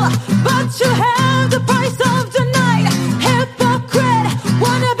kill, but to have the price of the night. Hypocrite,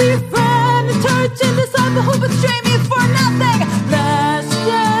 wanna be friend, turgid disciple who betray me for nothing. Last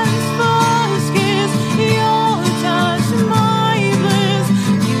dance for his kiss, your touch, my bliss.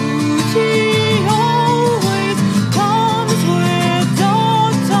 Beauty always comes with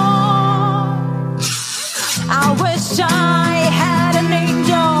dawn. I wish I had an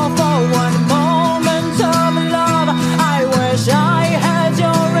angel for one moment of love. I wish I had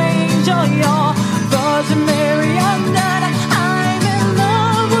your angel, your Virgin Mary. I'm done. I'm in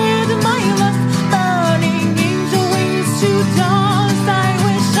love with my lust, burning angel wings to dust. I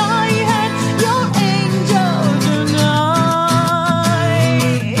wish I had your angel tonight.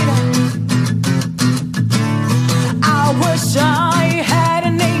 I wish I had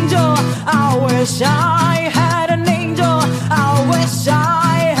an angel. I wish I had an angel. I wish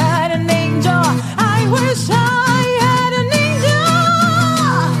I had an angel. I wish I had an angel.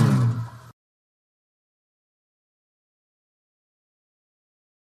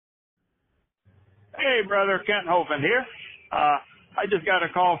 Hey, brother, Kent Hovind here. I just got a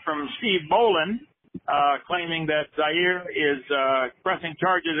call from Steve Bolin claiming that Zaire is pressing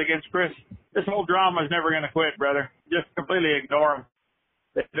charges against Chris. This whole drama is never going to quit, brother. Just completely ignore them.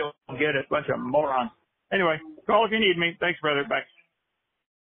 They don't get it. Bunch of morons. Anyway, call if you need me. Thanks, brother. Bye.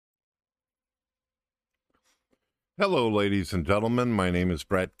 Hello, ladies and gentlemen. My name is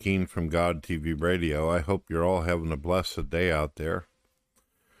Brett Keane from God TV Radio. I hope you're all having a blessed day out there.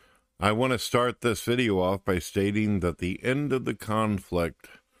 I want to start this video off by stating that the end of the conflict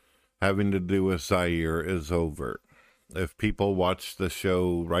having to do with Zaire is over. If people watch the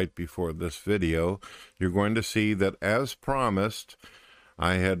show right before this video, you're going to see that, as promised,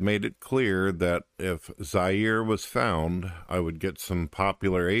 I had made it clear that if Zaire was found, I would get some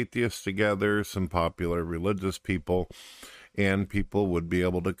popular atheists together, some popular religious people, and people would be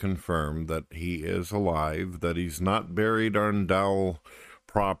able to confirm that he is alive, that he's not buried on Dowell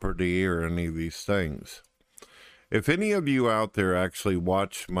property or any of these things. If any of you out there actually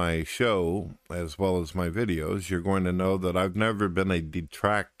watch my show as well as my videos, you're going to know that I've never been a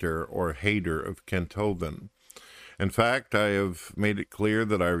detractor or hater of Kent Hovind. In fact, I have made it clear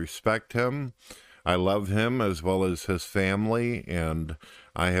that I respect him, I love him as well as his family, and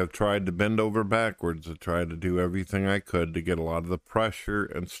I have tried to bend over backwards to try to do everything I could to get a lot of the pressure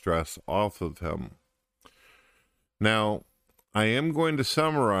and stress off of him. Now, I am going to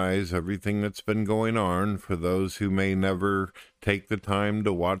summarize everything that's been going on for those who may never take the time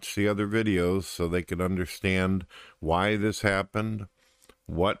to watch the other videos so they can understand why this happened,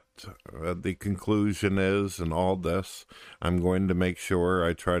 what the conclusion is, and all this. I'm going to make sure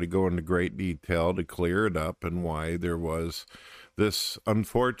I try to go into great detail to clear it up and why there was this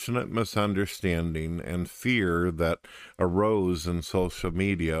unfortunate misunderstanding and fear that arose in social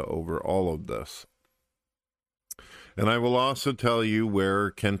media over all of this. And I will also tell you where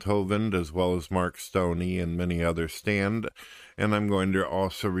Kent Hovind, as well as Mark Stoney and many others stand, and I'm going to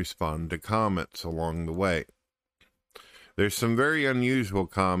also respond to comments along the way. There's some very unusual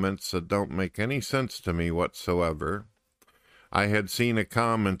comments that don't make any sense to me whatsoever. I had seen a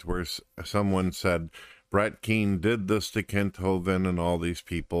comment where someone said, Brett Keane did this to Kent Hovind and all these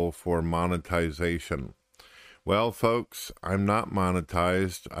people for monetization. Well, folks, I'm not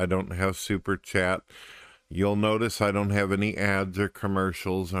monetized. I don't have super chat. You'll notice I don't have any ads or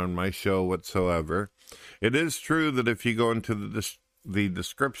commercials on my show whatsoever. It is true that if you go into the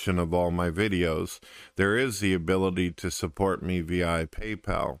description of all my videos, there is the ability to support me via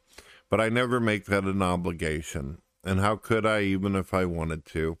PayPal, but I never make that an obligation. And how could I, even if I wanted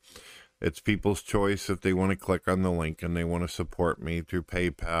to? It's people's choice if they want to click on the link and they want to support me through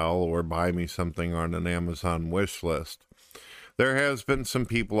PayPal or buy me something on an Amazon wish list. There has been some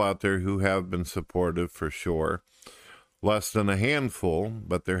people out there who have been supportive for sure. Less than a handful,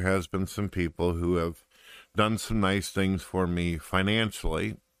 but there has been some people who have done some nice things for me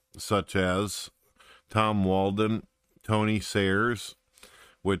financially, such as Tom Walden, Tony Sayers,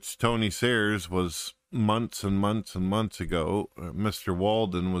 which Tony Sayers was months and months and months ago. Mr.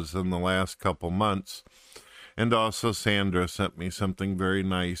 Walden was in the last couple months. And also Sandra sent me something very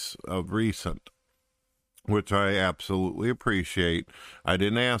nice of recent, which I absolutely appreciate. I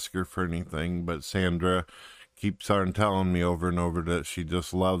didn't ask her for anything, but Sandra keeps on telling me over and over that she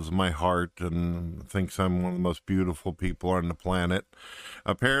just loves my heart and thinks I'm one of the most beautiful people on the planet.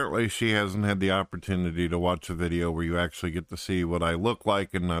 Apparently, she hasn't had the opportunity to watch a video where you actually get to see what I look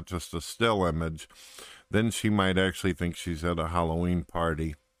like and not just a still image. Then she might actually think she's at a Halloween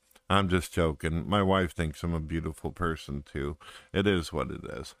party. I'm just joking. My wife thinks I'm a beautiful person, too. It is what it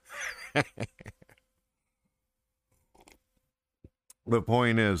is. The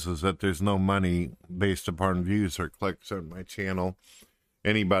point is that there's no money based upon views or clicks on my channel.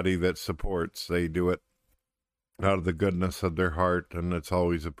 Anybody that supports, they do it out of the goodness of their heart, and it's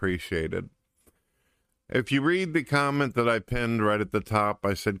always appreciated. If you read the comment that I pinned right at the top,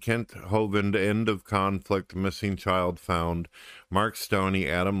 I said, Kent Hovind, end of conflict, missing child found. Mark Stoney,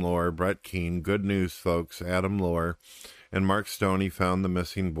 Adam Lohr, Brett Keane. Good news, folks. Adam Lohr and Mark Stoney found the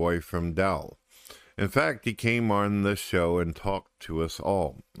missing boy from Dell. In fact, he came on this show and talked to us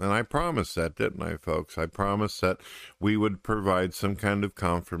all. And I promised that, didn't I, folks? I promised that we would provide some kind of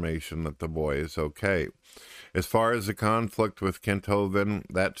confirmation that the boy is okay. As far as the conflict with Kent Hovind,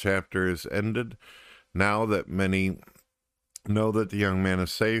 that chapter is ended. Now that many know that the young man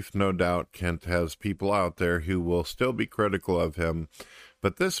is safe, no doubt Kent has people out there who will still be critical of him.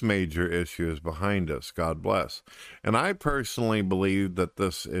 But this major issue is behind us, God bless. And I personally believe that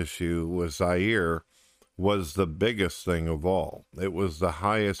this issue with Zaire was the biggest thing of all. It was the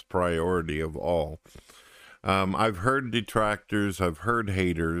highest priority of all. I've heard detractors, I've heard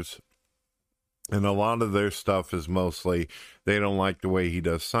haters, and a lot of their stuff is mostly they don't like the way he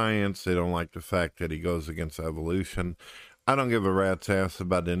does science, they don't like the fact that he goes against evolution. I don't give a rat's ass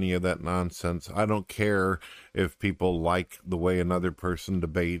about any of that nonsense. I don't care if people like the way another person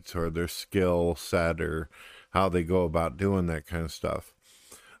debates or their skill set or how they go about doing that kind of stuff.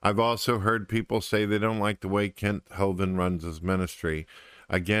 I've also heard people say they don't like the way Kent Hovind runs his ministry.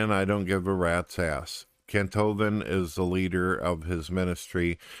 Again, I don't give a rat's ass. Kent Hovind is the leader of his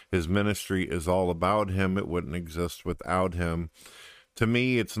ministry. His ministry is all about him. It wouldn't exist without him. To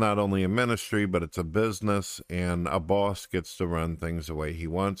me, it's not only a ministry, but it's a business, and a boss gets to run things the way he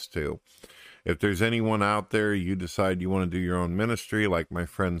wants to. If there's anyone out there, you decide you want to do your own ministry, like my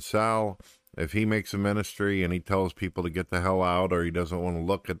friend Sal, if he makes a ministry and he tells people to get the hell out or he doesn't want to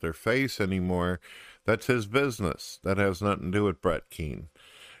look at their face anymore, that's his business. That has nothing to do with Brett Keane.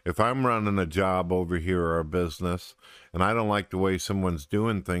 If I'm running a job over here or a business and I don't like the way someone's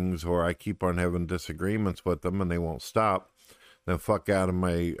doing things or I keep on having disagreements with them and they won't stop, then fuck out of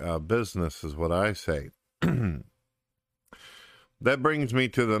my business is what I say. That brings me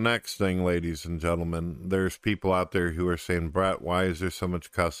to the next thing, ladies and gentlemen. There's people out there who are saying, Brett, why is there so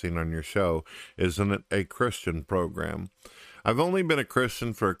much cussing on your show? Isn't it a Christian program? I've only been a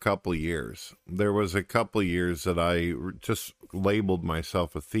Christian for a couple of years. There was a couple of years that I just labeled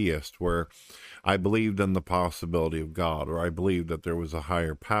myself a theist, where I believed in the possibility of God, or I believed that there was a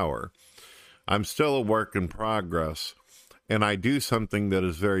higher power. I'm still a work in progress. And I do something that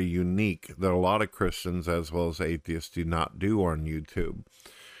is very unique that a lot of Christians as well as atheists do not do on YouTube.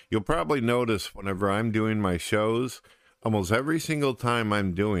 You'll probably notice whenever I'm doing my shows, almost every single time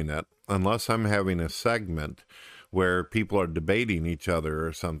I'm doing it, unless I'm having a segment where people are debating each other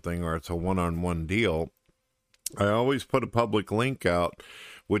or something, or it's a one-on-one deal, I always put a public link out,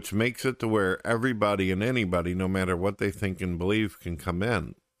 which makes it to where everybody and anybody, no matter what they think and believe, can come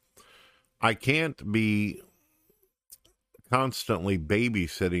in. I can't be constantly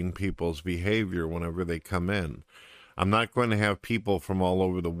babysitting people's behavior whenever they come in. I'm not going to have people from all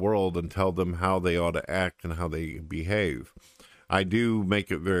over the world and tell them how they ought to act and how they behave. I do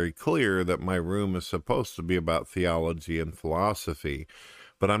make it very clear that my room is supposed to be about theology and philosophy,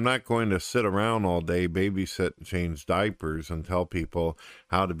 but I'm not going to sit around all day, babysit and change diapers and tell people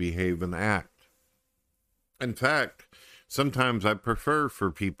how to behave and act. In fact, sometimes I prefer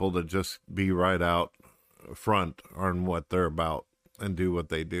for people to just be right out front on what they're about and do what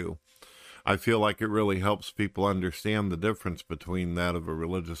they do. I feel like it really helps people understand the difference between that of a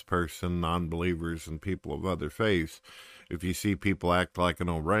religious person, non-believers, and people of other faiths. If you see people act like an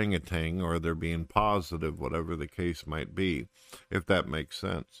orangutan or they're being positive, whatever the case might be, if that makes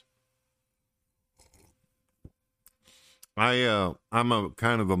sense. I'm a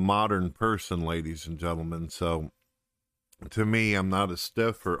kind of a modern person, ladies and gentlemen, so To me, I'm not as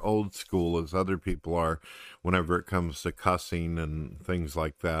stiff or old school as other people are whenever it comes to cussing and things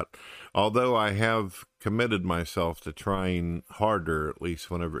like that. Although I have committed myself to trying harder, at least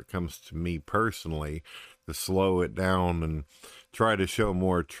whenever it comes to me personally, to slow it down and try to show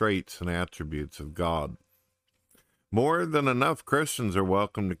more traits and attributes of God. More than enough Christians are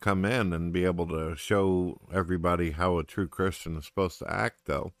welcome to come in and be able to show everybody how a true Christian is supposed to act,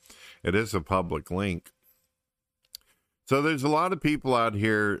 though. It is a public link. So there's a lot of people out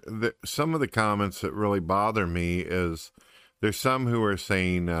here that some of the comments that really bother me is there's some who are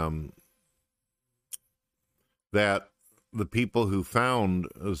saying that the people who found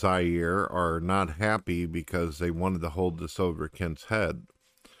Zaire are not happy because they wanted to hold this over Kent's head.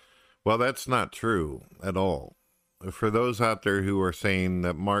 Well, that's not true at all. For those out there who are saying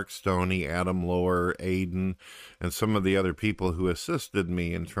that Mark Stoney, Adam Lohr, Aiden, and some of the other people who assisted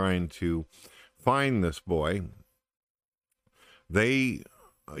me in trying to find this boy, you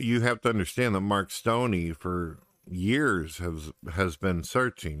have to understand that Mark Stoney for years has been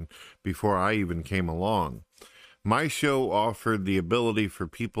searching before I even came along. My show offered the ability for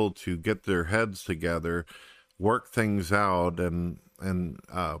people to get their heads together, work things out, and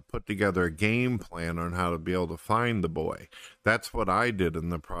put together a game plan on how to be able to find the boy. That's what I did in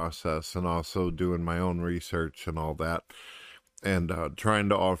the process, and also doing my own research and all that, and trying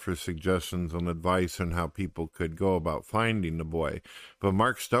to offer suggestions and advice on how people could go about finding the boy. But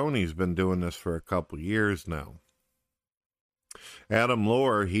Mark Stoney's been doing this for a couple years now. Adam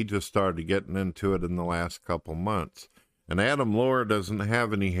Lohr, he just started getting into it in the last couple months. And Adam Lohr doesn't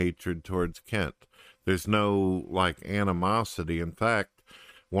have any hatred towards Kent. There's no, animosity. In fact,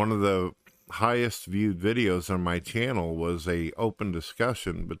 one of the highest viewed videos on my channel was a open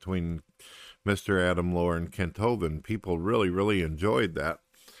discussion between Mr. Adam Lohr and Kent Hovind. People really, really enjoyed that.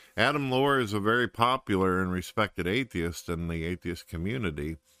 Adam Lohr is a very popular and respected atheist in the atheist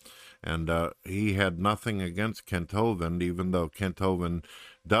community, and he had nothing against Kent Hovind, even though Kent Hovind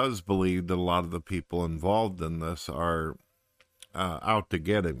does believe that a lot of the people involved in this are out to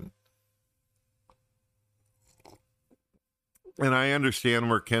get him. And I understand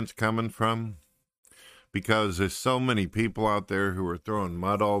where Kent's coming from, because there's so many people out there who are throwing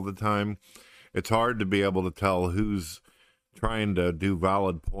mud all the time. It's hard to be able to tell who's trying to do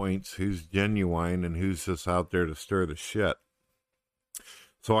valid points, who's genuine, and who's just out there to stir the shit.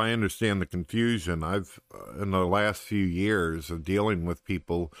 So I understand the confusion. I've, in the last few years of dealing with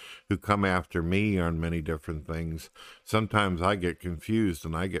people who come after me on many different things, sometimes I get confused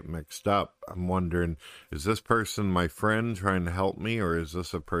and I get mixed up. I'm wondering, is this person my friend trying to help me, or is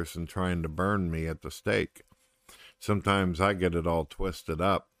this a person trying to burn me at the stake? Sometimes I get it all twisted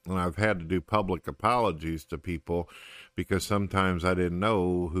up, and I've had to do public apologies to people because sometimes I didn't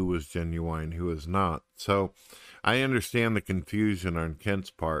know who was genuine, who was not. So I understand the confusion on Kent's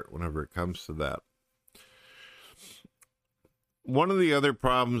part whenever it comes to that. One of the other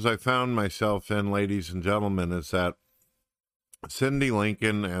problems I found myself in, ladies and gentlemen, is that Cindy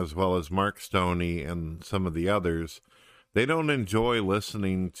Lincoln, as well as Mark Stoney and some of the others, they don't enjoy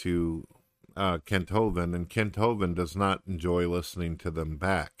listening to Kent Hovind, and Kent Hovind does not enjoy listening to them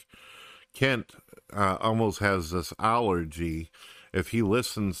back. Kent almost has this allergy. If he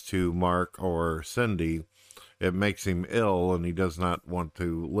listens to Mark or Cindy, it makes him ill, and he does not want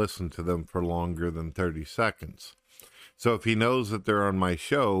to listen to them for longer than 30 seconds. So if he knows that they're on my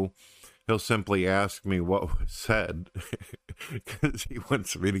show, he'll simply ask me what was said, because he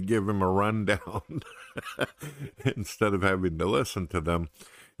wants me to give him a rundown instead of having to listen to them.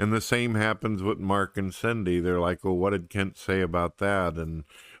 And the same happens with Mark and Cindy. They're like, well, what did Kent say about that? And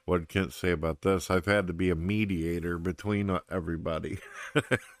what did Kent say about this? I've had to be a mediator between everybody.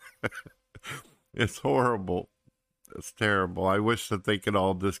 It's horrible. It's terrible. I wish that they could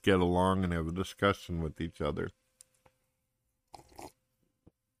all just get along and have a discussion with each other.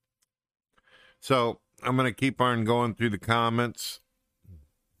 So I'm going to keep on going through the comments.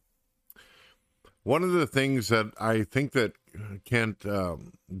 One of the things that I think that Kent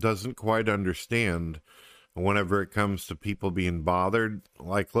doesn't quite understand whenever it comes to people being bothered,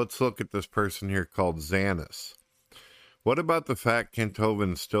 like, let's look at this person here called Xanis. What about the fact Kent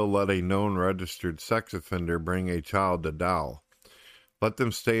Hovind still let a known registered sex offender bring a child to Dow? Let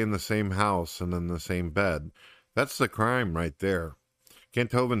them stay in the same house and in the same bed. That's the crime right there.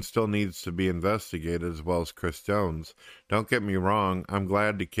 Kent Hovind still needs to be investigated, as well as Chris Jones. Don't get me wrong, I'm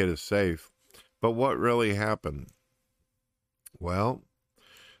glad the kid is safe. But what really happened? Well,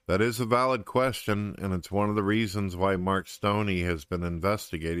 that is a valid question, and it's one of the reasons why Mark Stoney has been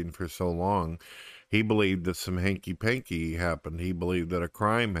investigating for so long. He believed that some hanky-panky happened. He believed that a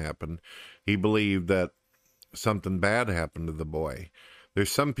crime happened. He believed that something bad happened to the boy.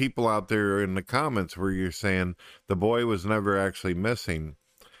 There's some people out there in the comments where you're saying the boy was never actually missing.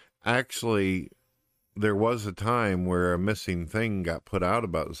 Actually, there was a time where a missing thing got put out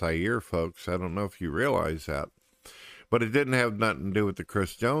about Zaire, folks. I don't know if you realize that. But it didn't have nothing to do with the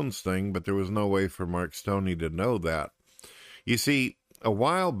Chris Jones thing, but there was no way for Mark Stoney to know that. You see, a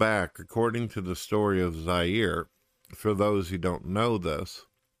while back, according to the story of Zaire, for those who don't know this,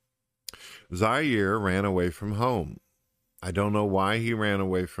 Zaire ran away from home. I don't know why he ran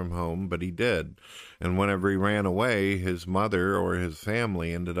away from home, but he did. And whenever he ran away, his mother or his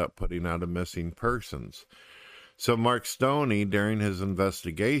family ended up putting out a missing persons. So Mark Stoney, during his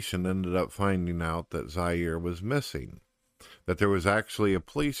investigation, ended up finding out that Zaire was missing, that there was actually a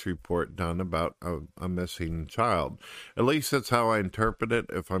police report done about a missing child. At least that's how I interpret it.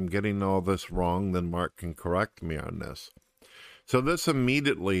 If I'm getting all this wrong, then Mark can correct me on this. So this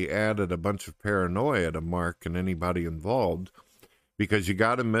immediately added a bunch of paranoia to Mark and anybody involved, because you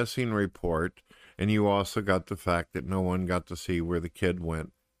got a missing report, and you also got the fact that no one got to see where the kid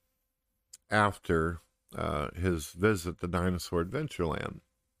went after his visit to Dinosaur Adventureland.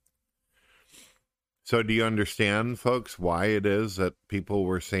 So do you understand, folks, why it is that people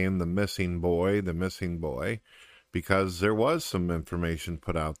were saying the missing boy? Because there was some information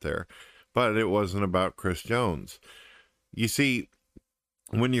put out there, but it wasn't about Chris Jones. You see,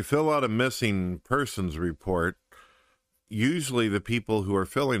 when you fill out a missing persons report, usually the people who are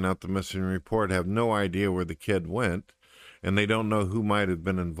filling out the missing report have no idea where the kid went, and they don't know who might have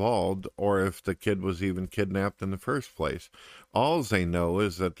been involved or if the kid was even kidnapped in the first place. All they know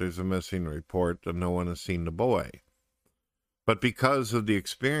is that there's a missing report and no one has seen the boy. But because of the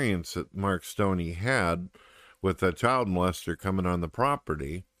experience that Mark Stoney had with a child molester coming on the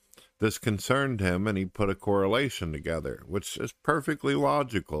property, this concerned him, and he put a correlation together, which is perfectly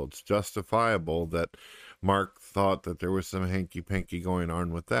logical. It's justifiable that Mark thought that there was some hanky-panky going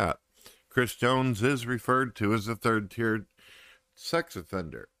on with that. Chris Jones is referred to as a third-tier sex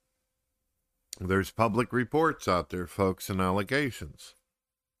offender. There's public reports out there, folks, and allegations.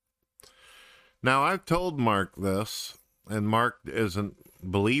 Now, I've told Mark this, and Mark isn't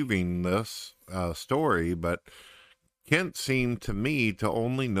believing this story, but Kent seemed to me to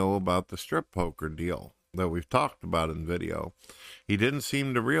only know about the strip poker deal that we've talked about in video. He didn't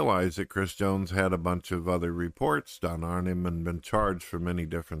seem to realize that Chris Jones had a bunch of other reports done on him and been charged for many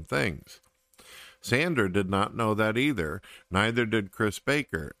different things. Sandra did not know that either. Neither did Chris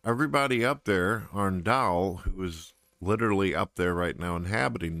Baker. Everybody up there on Dowell, who is literally up there right now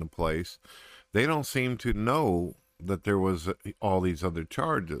inhabiting the place, they don't seem to know that there was all these other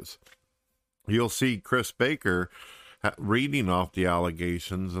charges. You'll see Chris Baker reading off the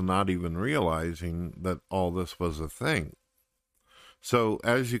allegations and not even realizing that all this was a thing. So,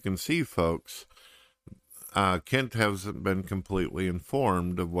 as you can see, folks, Kent hasn't been completely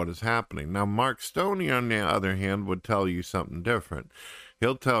informed of what is happening. Now, Mark Stoney, on the other hand, would tell you something different.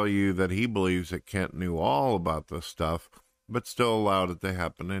 He'll tell you that he believes that Kent knew all about this stuff, but still allowed it to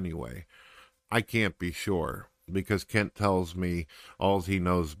happen anyway. I can't be sure, because Kent tells me all he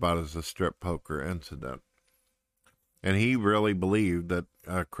knows about is the strip poker incident. And he really believed that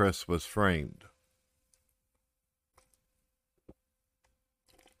Chris was framed.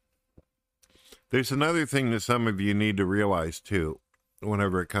 There's another thing that some of you need to realize, too,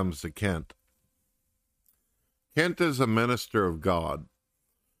 whenever it comes to Kent. Kent is a minister of God.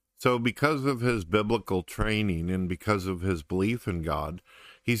 So because of his biblical training and because of his belief in God,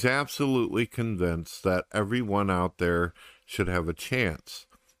 he's absolutely convinced that everyone out there should have a chance,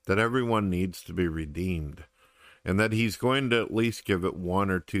 that everyone needs to be redeemed, and that he's going to at least give it 1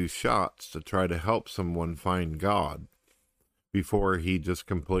 or 2 shots to try to help someone find God before he just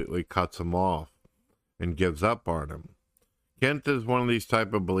completely cuts them off and gives up on him. Kent is one of these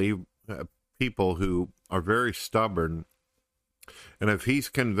type of people who are very stubborn, and if he's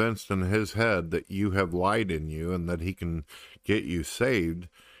convinced in his head that you have light in you and that he can get you saved,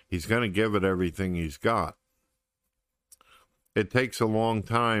 he's going to give it everything he's got. It takes a long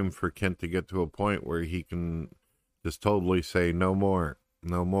time for Kent to get to a point where he can just totally say, no more,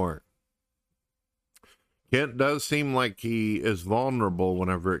 no more. Kent does seem like he is vulnerable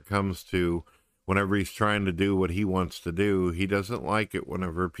whenever he's trying to do what he wants to do. He doesn't like it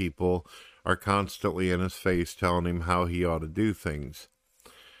whenever people are constantly in his face telling him how he ought to do things.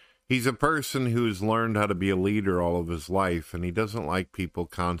 He's a person who's learned how to be a leader all of his life, and he doesn't like people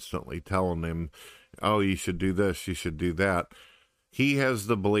constantly telling him, oh, you should do this, you should do that. He has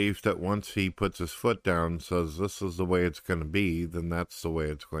the belief that once he puts his foot down and says, this is the way it's going to be, then that's the way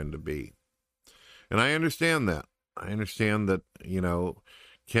it's going to be. And I understand that. I understand that,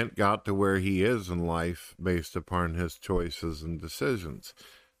 Kent got to where he is in life based upon his choices and decisions.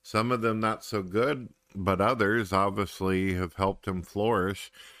 Some of them not so good, but others obviously have helped him flourish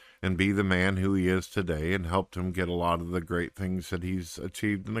and be the man who he is today, and helped him get a lot of the great things that he's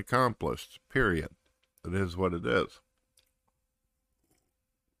achieved and accomplished, period. It is what it is.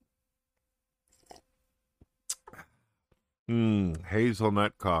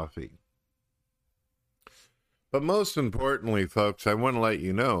 Hazelnut coffee. But most importantly, folks, I want to let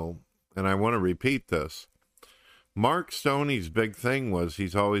you know, and I want to repeat this, Mark Stoney's big thing was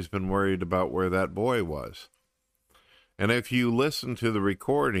he's always been worried about where that boy was. And if you listen to the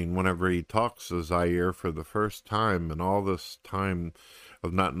recording whenever he talks to Zaire for the first time and all this time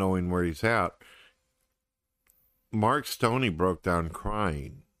of not knowing where he's at, Mark Stoney broke down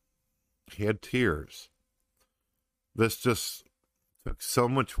crying. He had tears. This just took so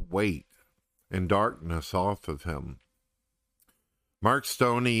much weight and darkness off of him. Mark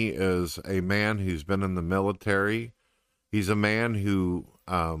Stoney is a man who's been in the military. He's a man who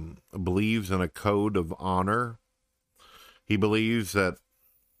believes in a code of honor. He believes that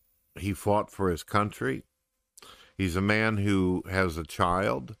he fought for his country. He's a man who has a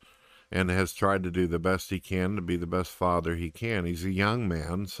child and has tried to do the best he can to be the best father he can. He's a young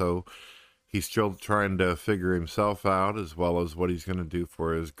man, so he's still trying to figure himself out as well as what he's going to do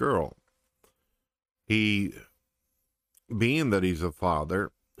for his girl. He, being that he's a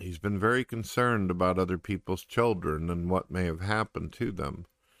father, he's been very concerned about other people's children and what may have happened to them.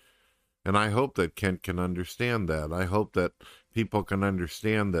 And I hope that Kent can understand that. I hope that people can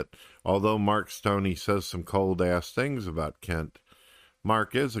understand that although Mark Stoney says some cold-ass things about Kent,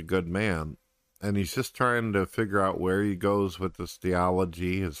 Mark is a good man. And he's just trying to figure out where he goes with his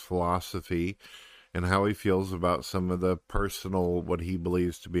theology, his philosophy, and how he feels about some of the personal, what he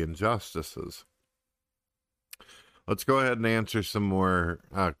believes to be injustices. Let's go ahead and answer some more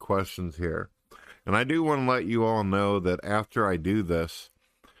questions here. And I do want to let you all know that after I do this,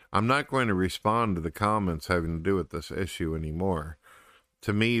 I'm not going to respond to the comments having to do with this issue anymore.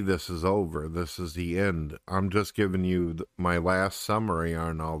 To me, this is over. This is the end. I'm just giving you my last summary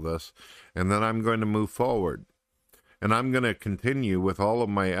on all this, and then I'm going to move forward. And I'm going to continue with all of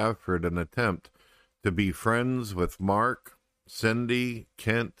my effort and attempt to be friends with Mark, Cindy,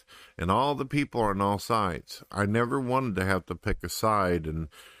 Kent, and all the people on all sides. I never wanted to have to pick a side and,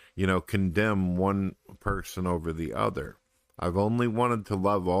 condemn one person over the other. I've only wanted to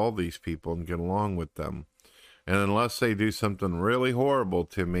love all these people and get along with them. And unless they do something really horrible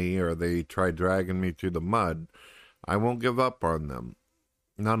to me or they try dragging me through the mud, I won't give up on them.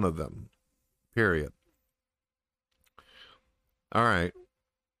 None of them. Period. All right.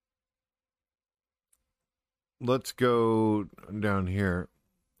 Let's go down here.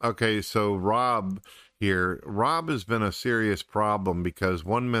 Okay, so Rob here. Rob has been a serious problem because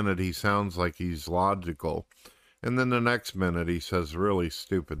 1 minute he sounds like he's logical, and then the next minute he says really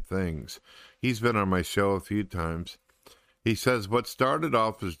stupid things. He's been on my show a few times. He says what started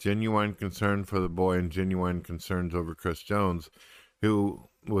off as genuine concern for the boy and genuine concerns over Chris Jones, who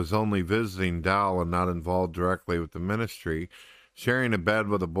was only visiting Dal and not involved directly with the ministry, sharing a bed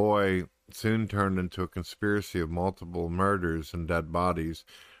with a boy, soon turned into a conspiracy of multiple murders and dead bodies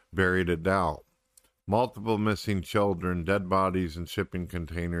buried at Dal. Multiple missing children, dead bodies in shipping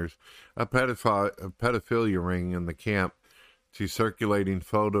containers, a pedophilia ring in the camp, to circulating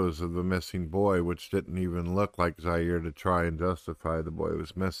photos of the missing boy, which didn't even look like Zaire, to try and justify the boy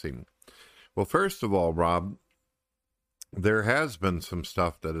was missing. Well, first of all, Rob, there has been some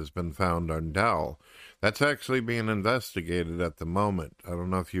stuff that has been found on Dal. That's actually being investigated at the moment. I don't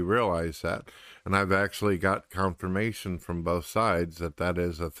know if you realize that. And I've actually got confirmation from both sides that that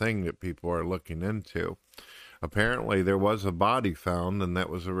is a thing that people are looking into. Apparently, there was a body found, and that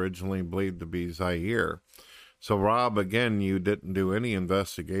was originally believed to be Zaire. So, Rob, again, you didn't do any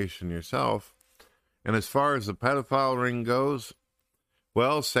investigation yourself. And as far as the pedophile ring goes,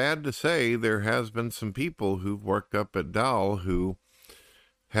 well, sad to say, there has been some people who've worked up at Dal who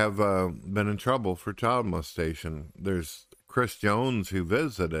have been in trouble for child molestation. There's Chris Jones who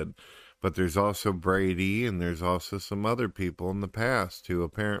visited, but there's also Brady, and there's also some other people in the past who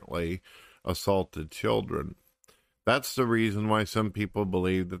apparently assaulted children. That's the reason why some people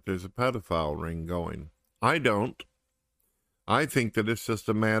believe that there's a pedophile ring going. I don't. I think that it's just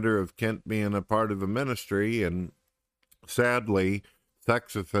a matter of Kent being a part of a ministry, and sadly,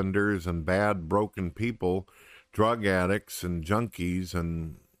 sex offenders and bad, broken people, drug addicts and junkies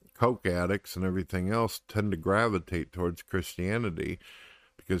and coke addicts and everything else tend to gravitate towards Christianity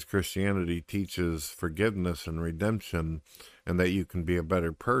because Christianity teaches forgiveness and redemption and that you can be a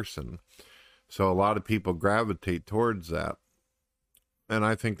better person. So a lot of people gravitate towards that. And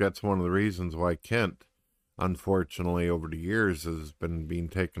I think that's one of the reasons why Kent, unfortunately, over the years has been being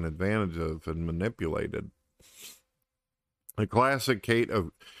taken advantage of and manipulated. A classic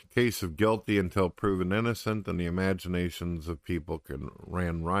case of guilty until proven innocent, and the imaginations of people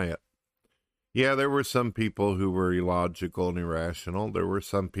ran riot. Yeah, there were some people who were illogical and irrational. There were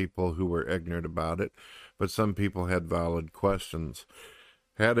some people who were ignorant about it, but some people had valid questions.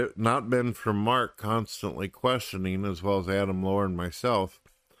 Had it not been for Mark constantly questioning, as well as Adam Lohr and myself,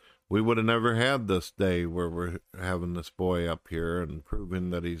 we would have never had this day where we're having this boy up here and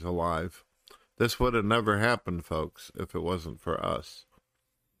proving that he's alive. This would have never happened, folks, if it wasn't for us.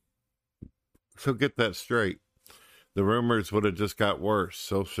 So get that straight. The rumors would have just got worse.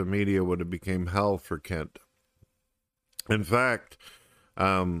 Social media would have become hell for Kent. In fact,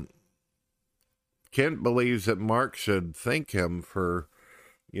 Kent believes that Mark should thank him for,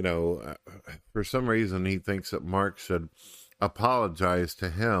 for some reason he thinks that Mark should apologize to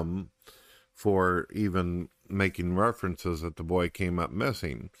him for even making references that the boy came up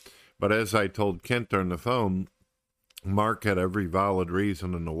missing. But as I told Kent on the phone, Mark had every valid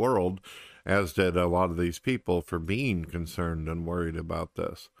reason in the world, as did a lot of these people, for being concerned and worried about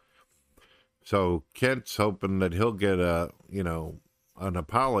this. So Kent's hoping that he'll get an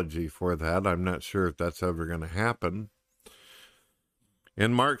apology for that. I'm not sure if that's ever going to happen.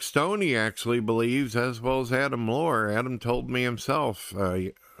 And Mark Stoney actually believes, as well as Adam Lohr. Adam told me himself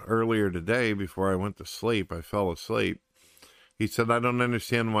earlier today before I went to sleep. I fell asleep. He said, I don't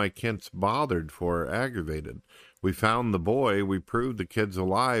understand why Kent's bothered or aggravated. We found the boy, we proved the kid's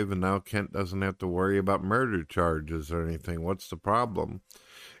alive, and now Kent doesn't have to worry about murder charges or anything. What's the problem?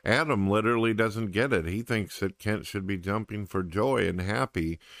 Adam literally doesn't get it. He thinks that Kent should be jumping for joy and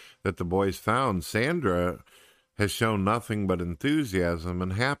happy that the boy's found. Sandra has shown nothing but enthusiasm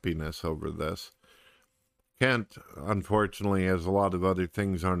and happiness over this. Kent, unfortunately, has a lot of other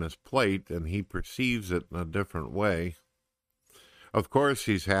things on his plate, and he perceives it in a different way. Of course,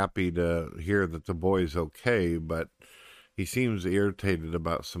 he's happy to hear that the boy's okay, but he seems irritated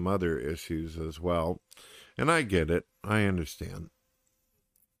about some other issues as well. And I get it. I understand.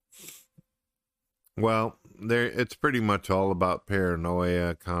 Well, it's pretty much all about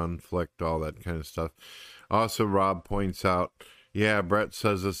paranoia, conflict, all that kind of stuff. Also, Rob points out, yeah, Brett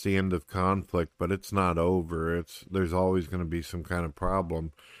says it's the end of conflict, but it's not over. There's always going to be some kind of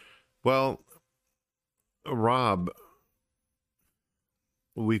problem. Well, Rob,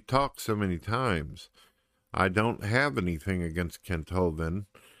 we've talked so many times. I don't have anything against Kent Hovind.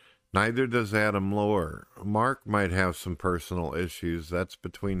 Neither does Adam Lohr. Mark might have some personal issues. That's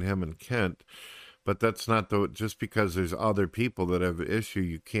between him and Kent. But that's not just because there's other people that have an issue,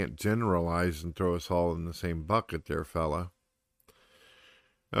 you can't generalize and throw us all in the same bucket there, fella.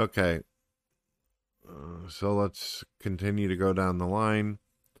 Okay. So let's continue to go down the line.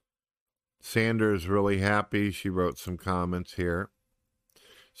 Sandra's really happy. She wrote some comments here.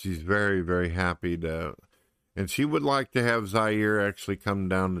 She's very, very happy and she would like to have Zaire actually come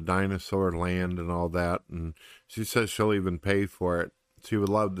down to Dinosaur Land and all that. And she says she'll even pay for it. She would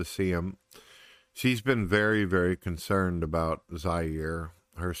love to see him. She's been very, very concerned about Zaire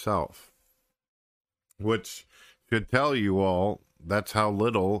herself, which should tell you all that's how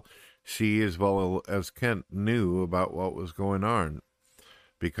little she, as well as Kent, knew about what was going on.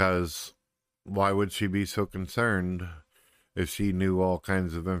 Because why would she be so concerned if she knew all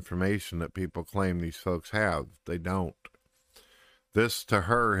kinds of information that people claim these folks have? They don't. This, to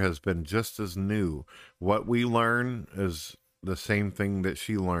her, has been just as new. What we learn is the same thing that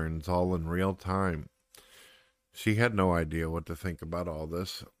she learns, all in real time. She had no idea what to think about all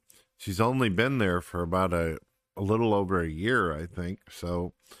this. She's only been there for about a little over a year, I think.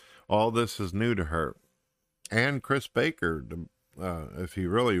 So all this is new to her. And Chris Baker, if you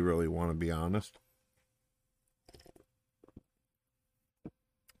really, really want to be honest.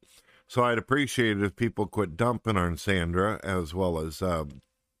 So I'd appreciate it if people quit dumping on Sandra as well as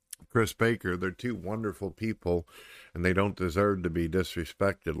Chris Baker. They're two wonderful people, and they don't deserve to be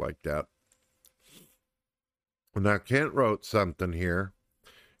disrespected like that. Now, Kent wrote something here,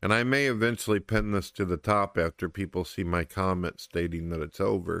 and I may eventually pin this to the top after people see my comment stating that it's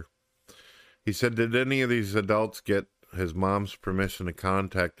over. He said, did any of these adults get his mom's permission to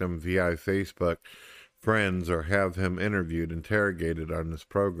contact him via Facebook, friends, or have him interrogated on this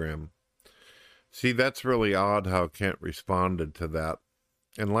program? See, that's really odd how Kent responded to that.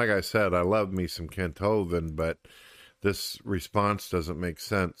 And like I said, I love me some Kent Hovind, but this response doesn't make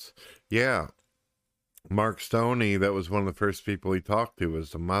sense. Yeah, Mark Stoney, that was one of the first people he talked to,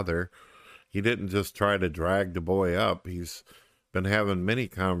 was the mother. He didn't just try to drag the boy up. He's been having many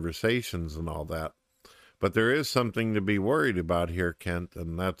conversations and all that. But there is something to be worried about here, Kent,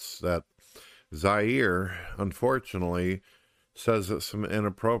 and that's that Zaire, unfortunately, says that some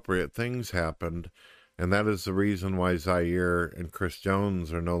inappropriate things happened, and that is the reason why Zaire and Chris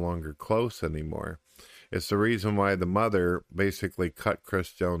Jones are no longer close anymore. It's the reason why the mother basically cut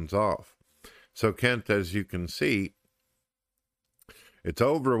Chris Jones off. So, Kent, as you can see, it's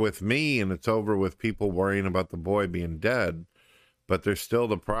over with me and it's over with people worrying about the boy being dead, but there's still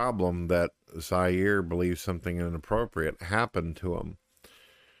the problem that Zaire believes something inappropriate happened to him.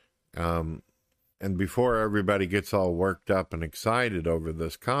 And before everybody gets all worked up and excited over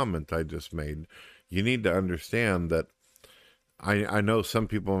this comment I just made, you need to understand that I know some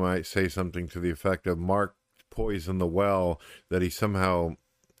people might say something to the effect of Mark poisoned the well, that he somehow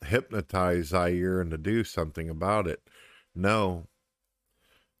hypnotized Zaire into do something about it. No.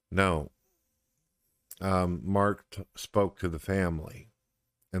 Mark spoke to the family,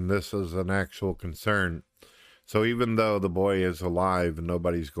 and this is an actual concern. So even though the boy is alive and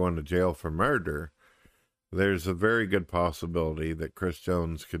nobody's going to jail for murder, there's a very good possibility that Chris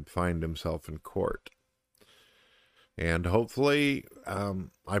Jones could find himself in court. And hopefully,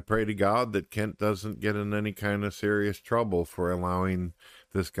 I pray to God that Kent doesn't get in any kind of serious trouble for allowing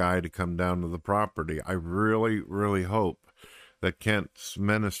this guy to come down to the property. I really, really hope that Kent's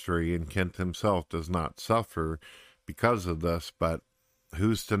ministry and Kent himself does not suffer because of this, but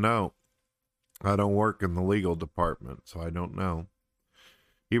who's to know? I don't work in the legal department, so I don't know.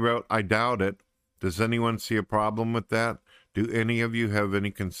 He wrote, I doubt it. Does anyone see a problem with that? Do any of you have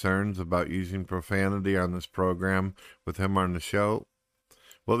any concerns about using profanity on this program with him on the show?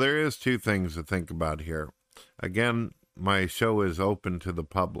 Well, there is two things to think about here. Again, my show is open to the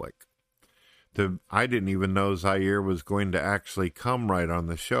public. I didn't even know Zaire was going to actually come right on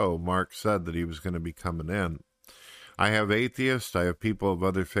the show. Mark said that he was going to be coming in. I have atheists, I have people of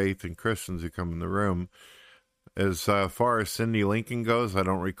other faith and Christians who come in the room. As far as Cindy Lincoln goes, I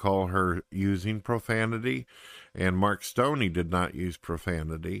don't recall her using profanity, and Mark Stoney did not use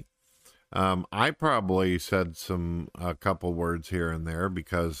profanity. I probably said a couple words here and there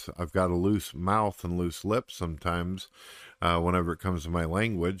because I've got a loose mouth and loose lips sometimes whenever it comes to my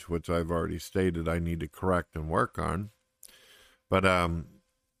language, which I've already stated I need to correct and work on. But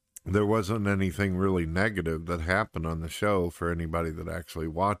there wasn't anything really negative that happened on the show for anybody that actually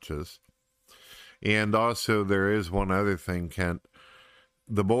watches. And also there is one other thing, Kent.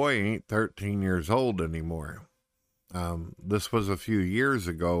 The boy ain't 13 years old anymore. This was a few years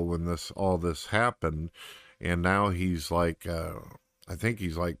ago when all this happened, and now he's like, I think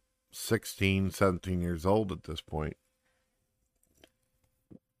he's like 16, 17 years old at this point.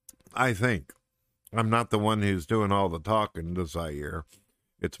 I think. I'm not the one who's doing all the talking to Zaire.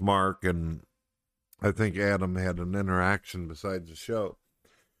 It's Mark, and I think Adam had an interaction besides the show.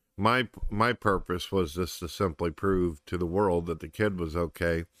 My purpose was just to simply prove to the world that the kid was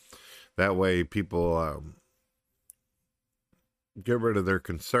okay. That way people get rid of their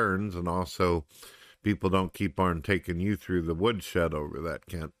concerns, and also people don't keep on taking you through the woodshed over that,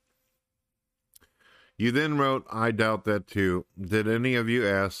 Kent. You then wrote, I doubt that too. Did any of you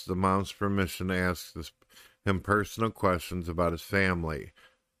ask the mom's permission to ask him personal questions about his family?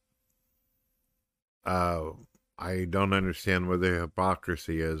 I don't understand where the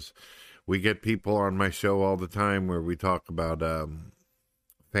hypocrisy is. We get people on my show all the time where we talk about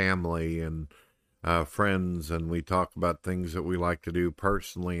family and friends, and we talk about things that we like to do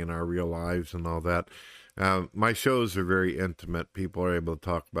personally in our real lives and all that. My shows are very intimate. People are able to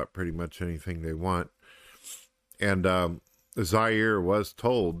talk about pretty much anything they want. And Zaire was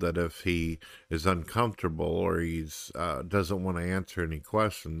told that if he is uncomfortable or he's doesn't want to answer any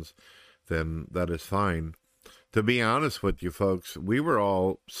questions, then that is fine. To be honest with you folks, we were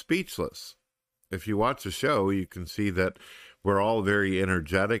all speechless. If you watch the show, you can see that we're all very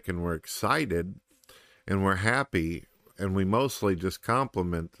energetic and we're excited and we're happy, and we mostly just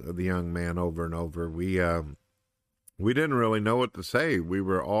compliment the young man over and over. We didn't really know what to say. We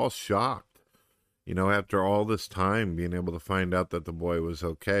were all shocked. You know, after all this time, being able to find out that the boy was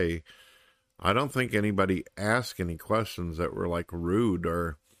okay. I don't think anybody asked any questions that were like rude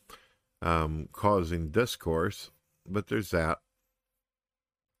or causing discourse, but there's that.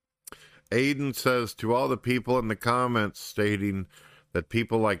 Aiden says, to all the people in the comments stating that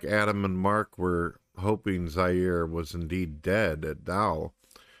people like Adam and Mark were hoping Zaire was indeed dead at Dow,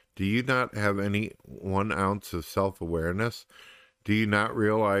 do you not have any 1 ounce of self-awareness? Do you not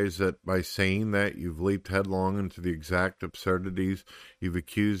realize that by saying that you've leaped headlong into the exact absurdities you've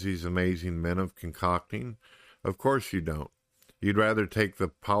accused these amazing men of concocting? Of course you don't. You'd rather take the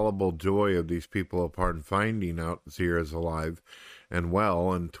palpable joy of these people apart in finding out Zaire is alive and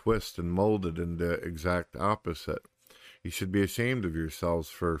well and twist and mold it into exact opposite. You should be ashamed of yourselves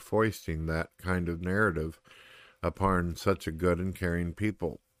for foisting that kind of narrative upon such a good and caring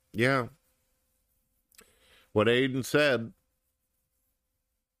people. Yeah. What Aiden said.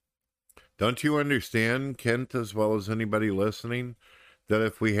 Don't you understand, Kent, as well as anybody listening, that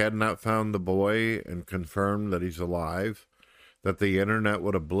if we had not found the boy and confirmed that he's alive, that the internet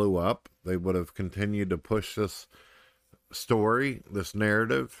would have blew up? They would have continued to push this story, this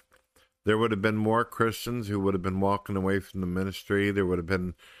narrative. There would have been more Christians who would have been walking away from the ministry. There would have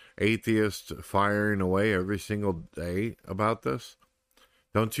been atheists firing away every single day about this.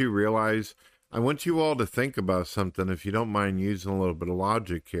 Don't you realize? I want you all to think about something, if you don't mind using a little bit of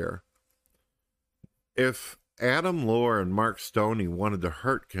logic here. If Adam Lohr and Mark Stoney wanted to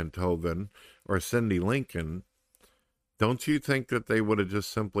hurt Kent Hovind or Cindy Lincoln, don't you think that they would have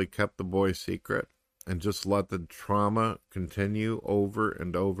just simply kept the boy secret and just let the trauma continue over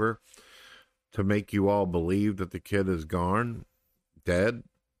and over to make you all believe that the kid is gone, dead,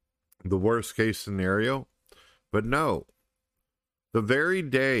 the worst case scenario? But no, the very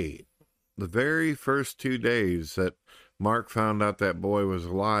first 2 days that Mark found out that boy was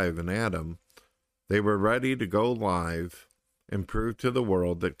alive and Adam, they were ready to go live and prove to the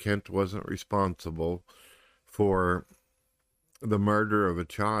world that Kent wasn't responsible for the murder of a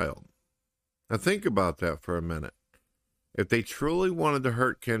child. Now think about that for a minute. If they truly wanted to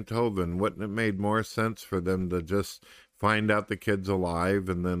hurt Kent Hovind, wouldn't it make more sense for them to just find out the kid's alive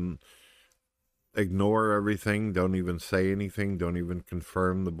and then ignore everything, don't even say anything, don't even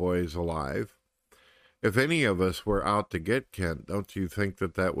confirm the boy is alive? If any of us were out to get Kent, don't you think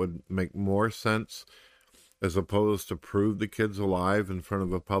that that would make more sense as opposed to prove the kid's alive in front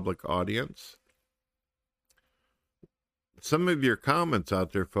of a public audience? Some of your comments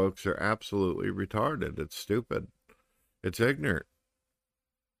out there, folks, are absolutely retarded. It's stupid. It's ignorant.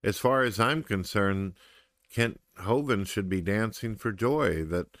 As far as I'm concerned, Kent Hovind should be dancing for joy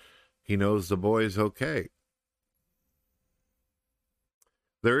that he knows the boy's okay.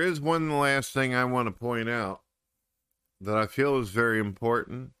 There is one last thing I want to point out that I feel is very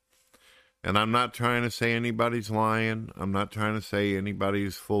important, and I'm not trying to say anybody's lying. I'm not trying to say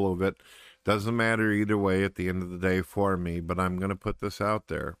anybody's full of it. Doesn't matter either way at the end of the day for me, but I'm going to put this out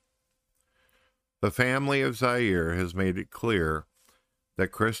there. The family of Zaire has made it clear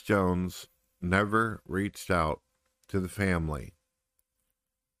that Chris Jones never reached out to the family.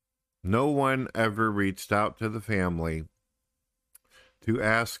 No one ever reached out to the family to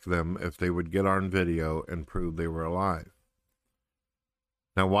ask them if they would get on video and prove they were alive.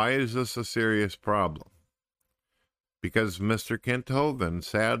 Now, why is this a serious problem? Because Mr. Kent Hovind,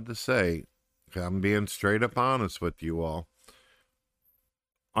 sad to say, I'm being straight up honest with you all,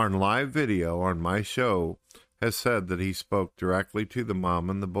 on live video on my show has said that he spoke directly to the mom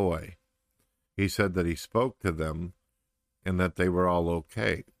and the boy. He said that he spoke to them and that they were all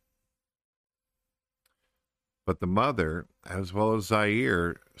okay. But the mother, as well as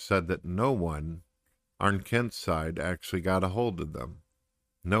Zaire, said that no one on Kent's side actually got a hold of them.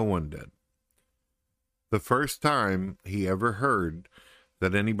 No one did. The first time he ever heard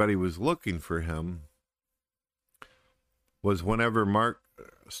that anybody was looking for him was whenever Mark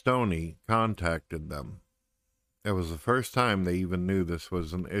Stoney contacted them. It was the first time they even knew this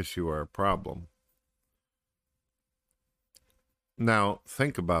was an issue or a problem. Now,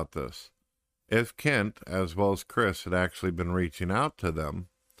 think about this. If Kent, as well as Chris, had actually been reaching out to them,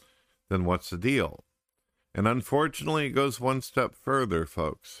 then what's the deal? And unfortunately, it goes one step further,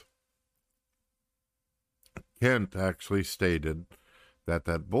 folks. Kent actually stated that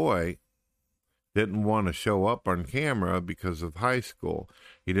that boy didn't want to show up on camera because of high school.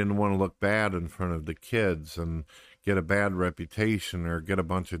 He didn't want to look bad in front of the kids and get a bad reputation or get a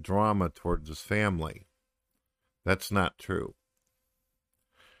bunch of drama towards his family. That's not true.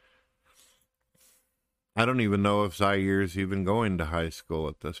 I don't even know if Zaire's even going to high school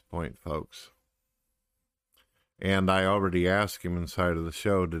at this point, folks. And I already asked him inside of the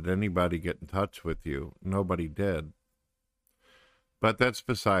show, did anybody get in touch with you? Nobody did. But that's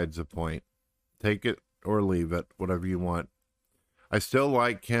besides the point. Take it or leave it, whatever you want. I still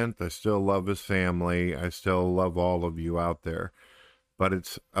like Kent. I still love his family. I still love all of you out there. But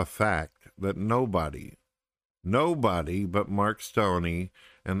it's a fact that nobody but Mark Stoney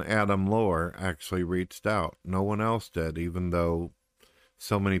and Adam Lohr actually reached out. No one else did, even though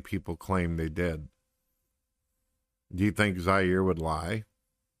so many people claim they did. Do you think Zaire would lie?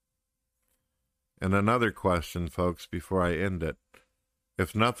 And another question, folks, before I end it.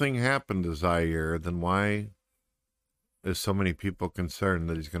 If nothing happened to Zaire, then why is so many people concerned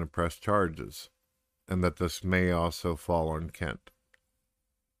that he's going to press charges and that this may also fall on Kent?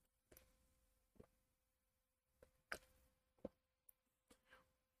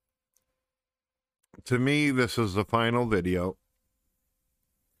 To me, this is the final video.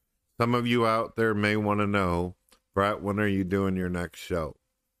 Some of you out there may want to know, Brett, when are you doing your next show?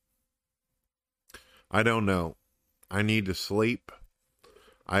 I don't know. I need to sleep.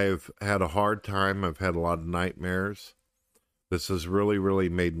 I've had a hard time. I've had a lot of nightmares. This has really, really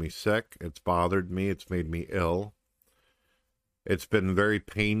made me sick. It's bothered me. It's made me ill. It's been very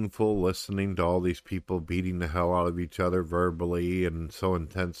painful listening to all these people beating the hell out of each other verbally and so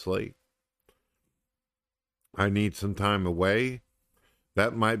intensely. I need some time away.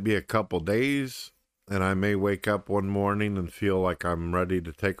 That might be a couple days, and I may wake up one morning and feel like I'm ready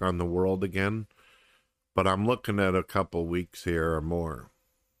to take on the world again. But I'm looking at a couple weeks here or more.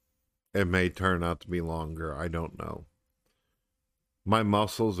 It may turn out to be longer. I don't know. My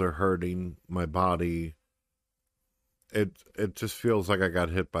muscles are hurting. My body, it just feels like I got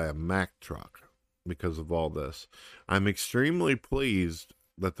hit by a Mack truck because of all this. I'm extremely pleased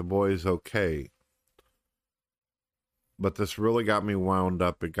that the boy is okay. But this really got me wound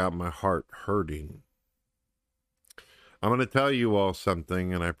up. It got my heart hurting. I'm going to tell you all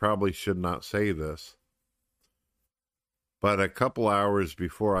something, and I probably should not say this. But a couple hours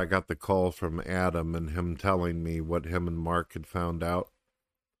before I got the call from Adam and him telling me what him and Mark had found out,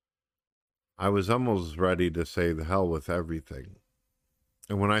 I was almost ready to say the hell with everything.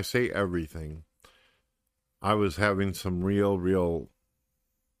 And when I say everything, I was having some real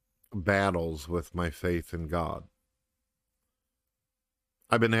battles with my faith in God.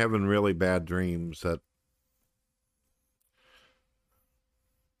 I've been having really bad dreams that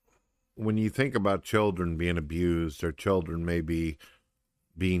when you think about children being abused or children maybe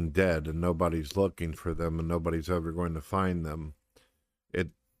being dead and nobody's looking for them and nobody's ever going to find them,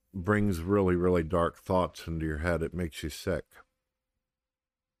 it brings really dark thoughts into your head. It makes you sick.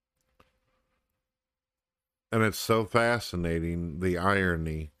 And it's so fascinating, the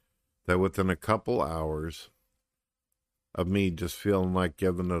irony, that within a couple hours of me just feeling like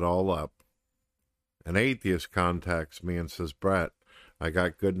giving it all up, an atheist contacts me and says, Brett, I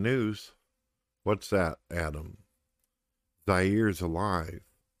got good news. What's that, Adam? Zaire's alive.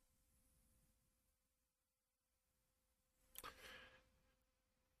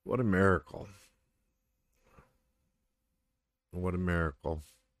 What a miracle. What a miracle.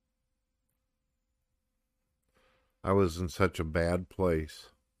 I was in such a bad place.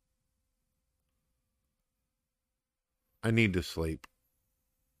 I need to sleep.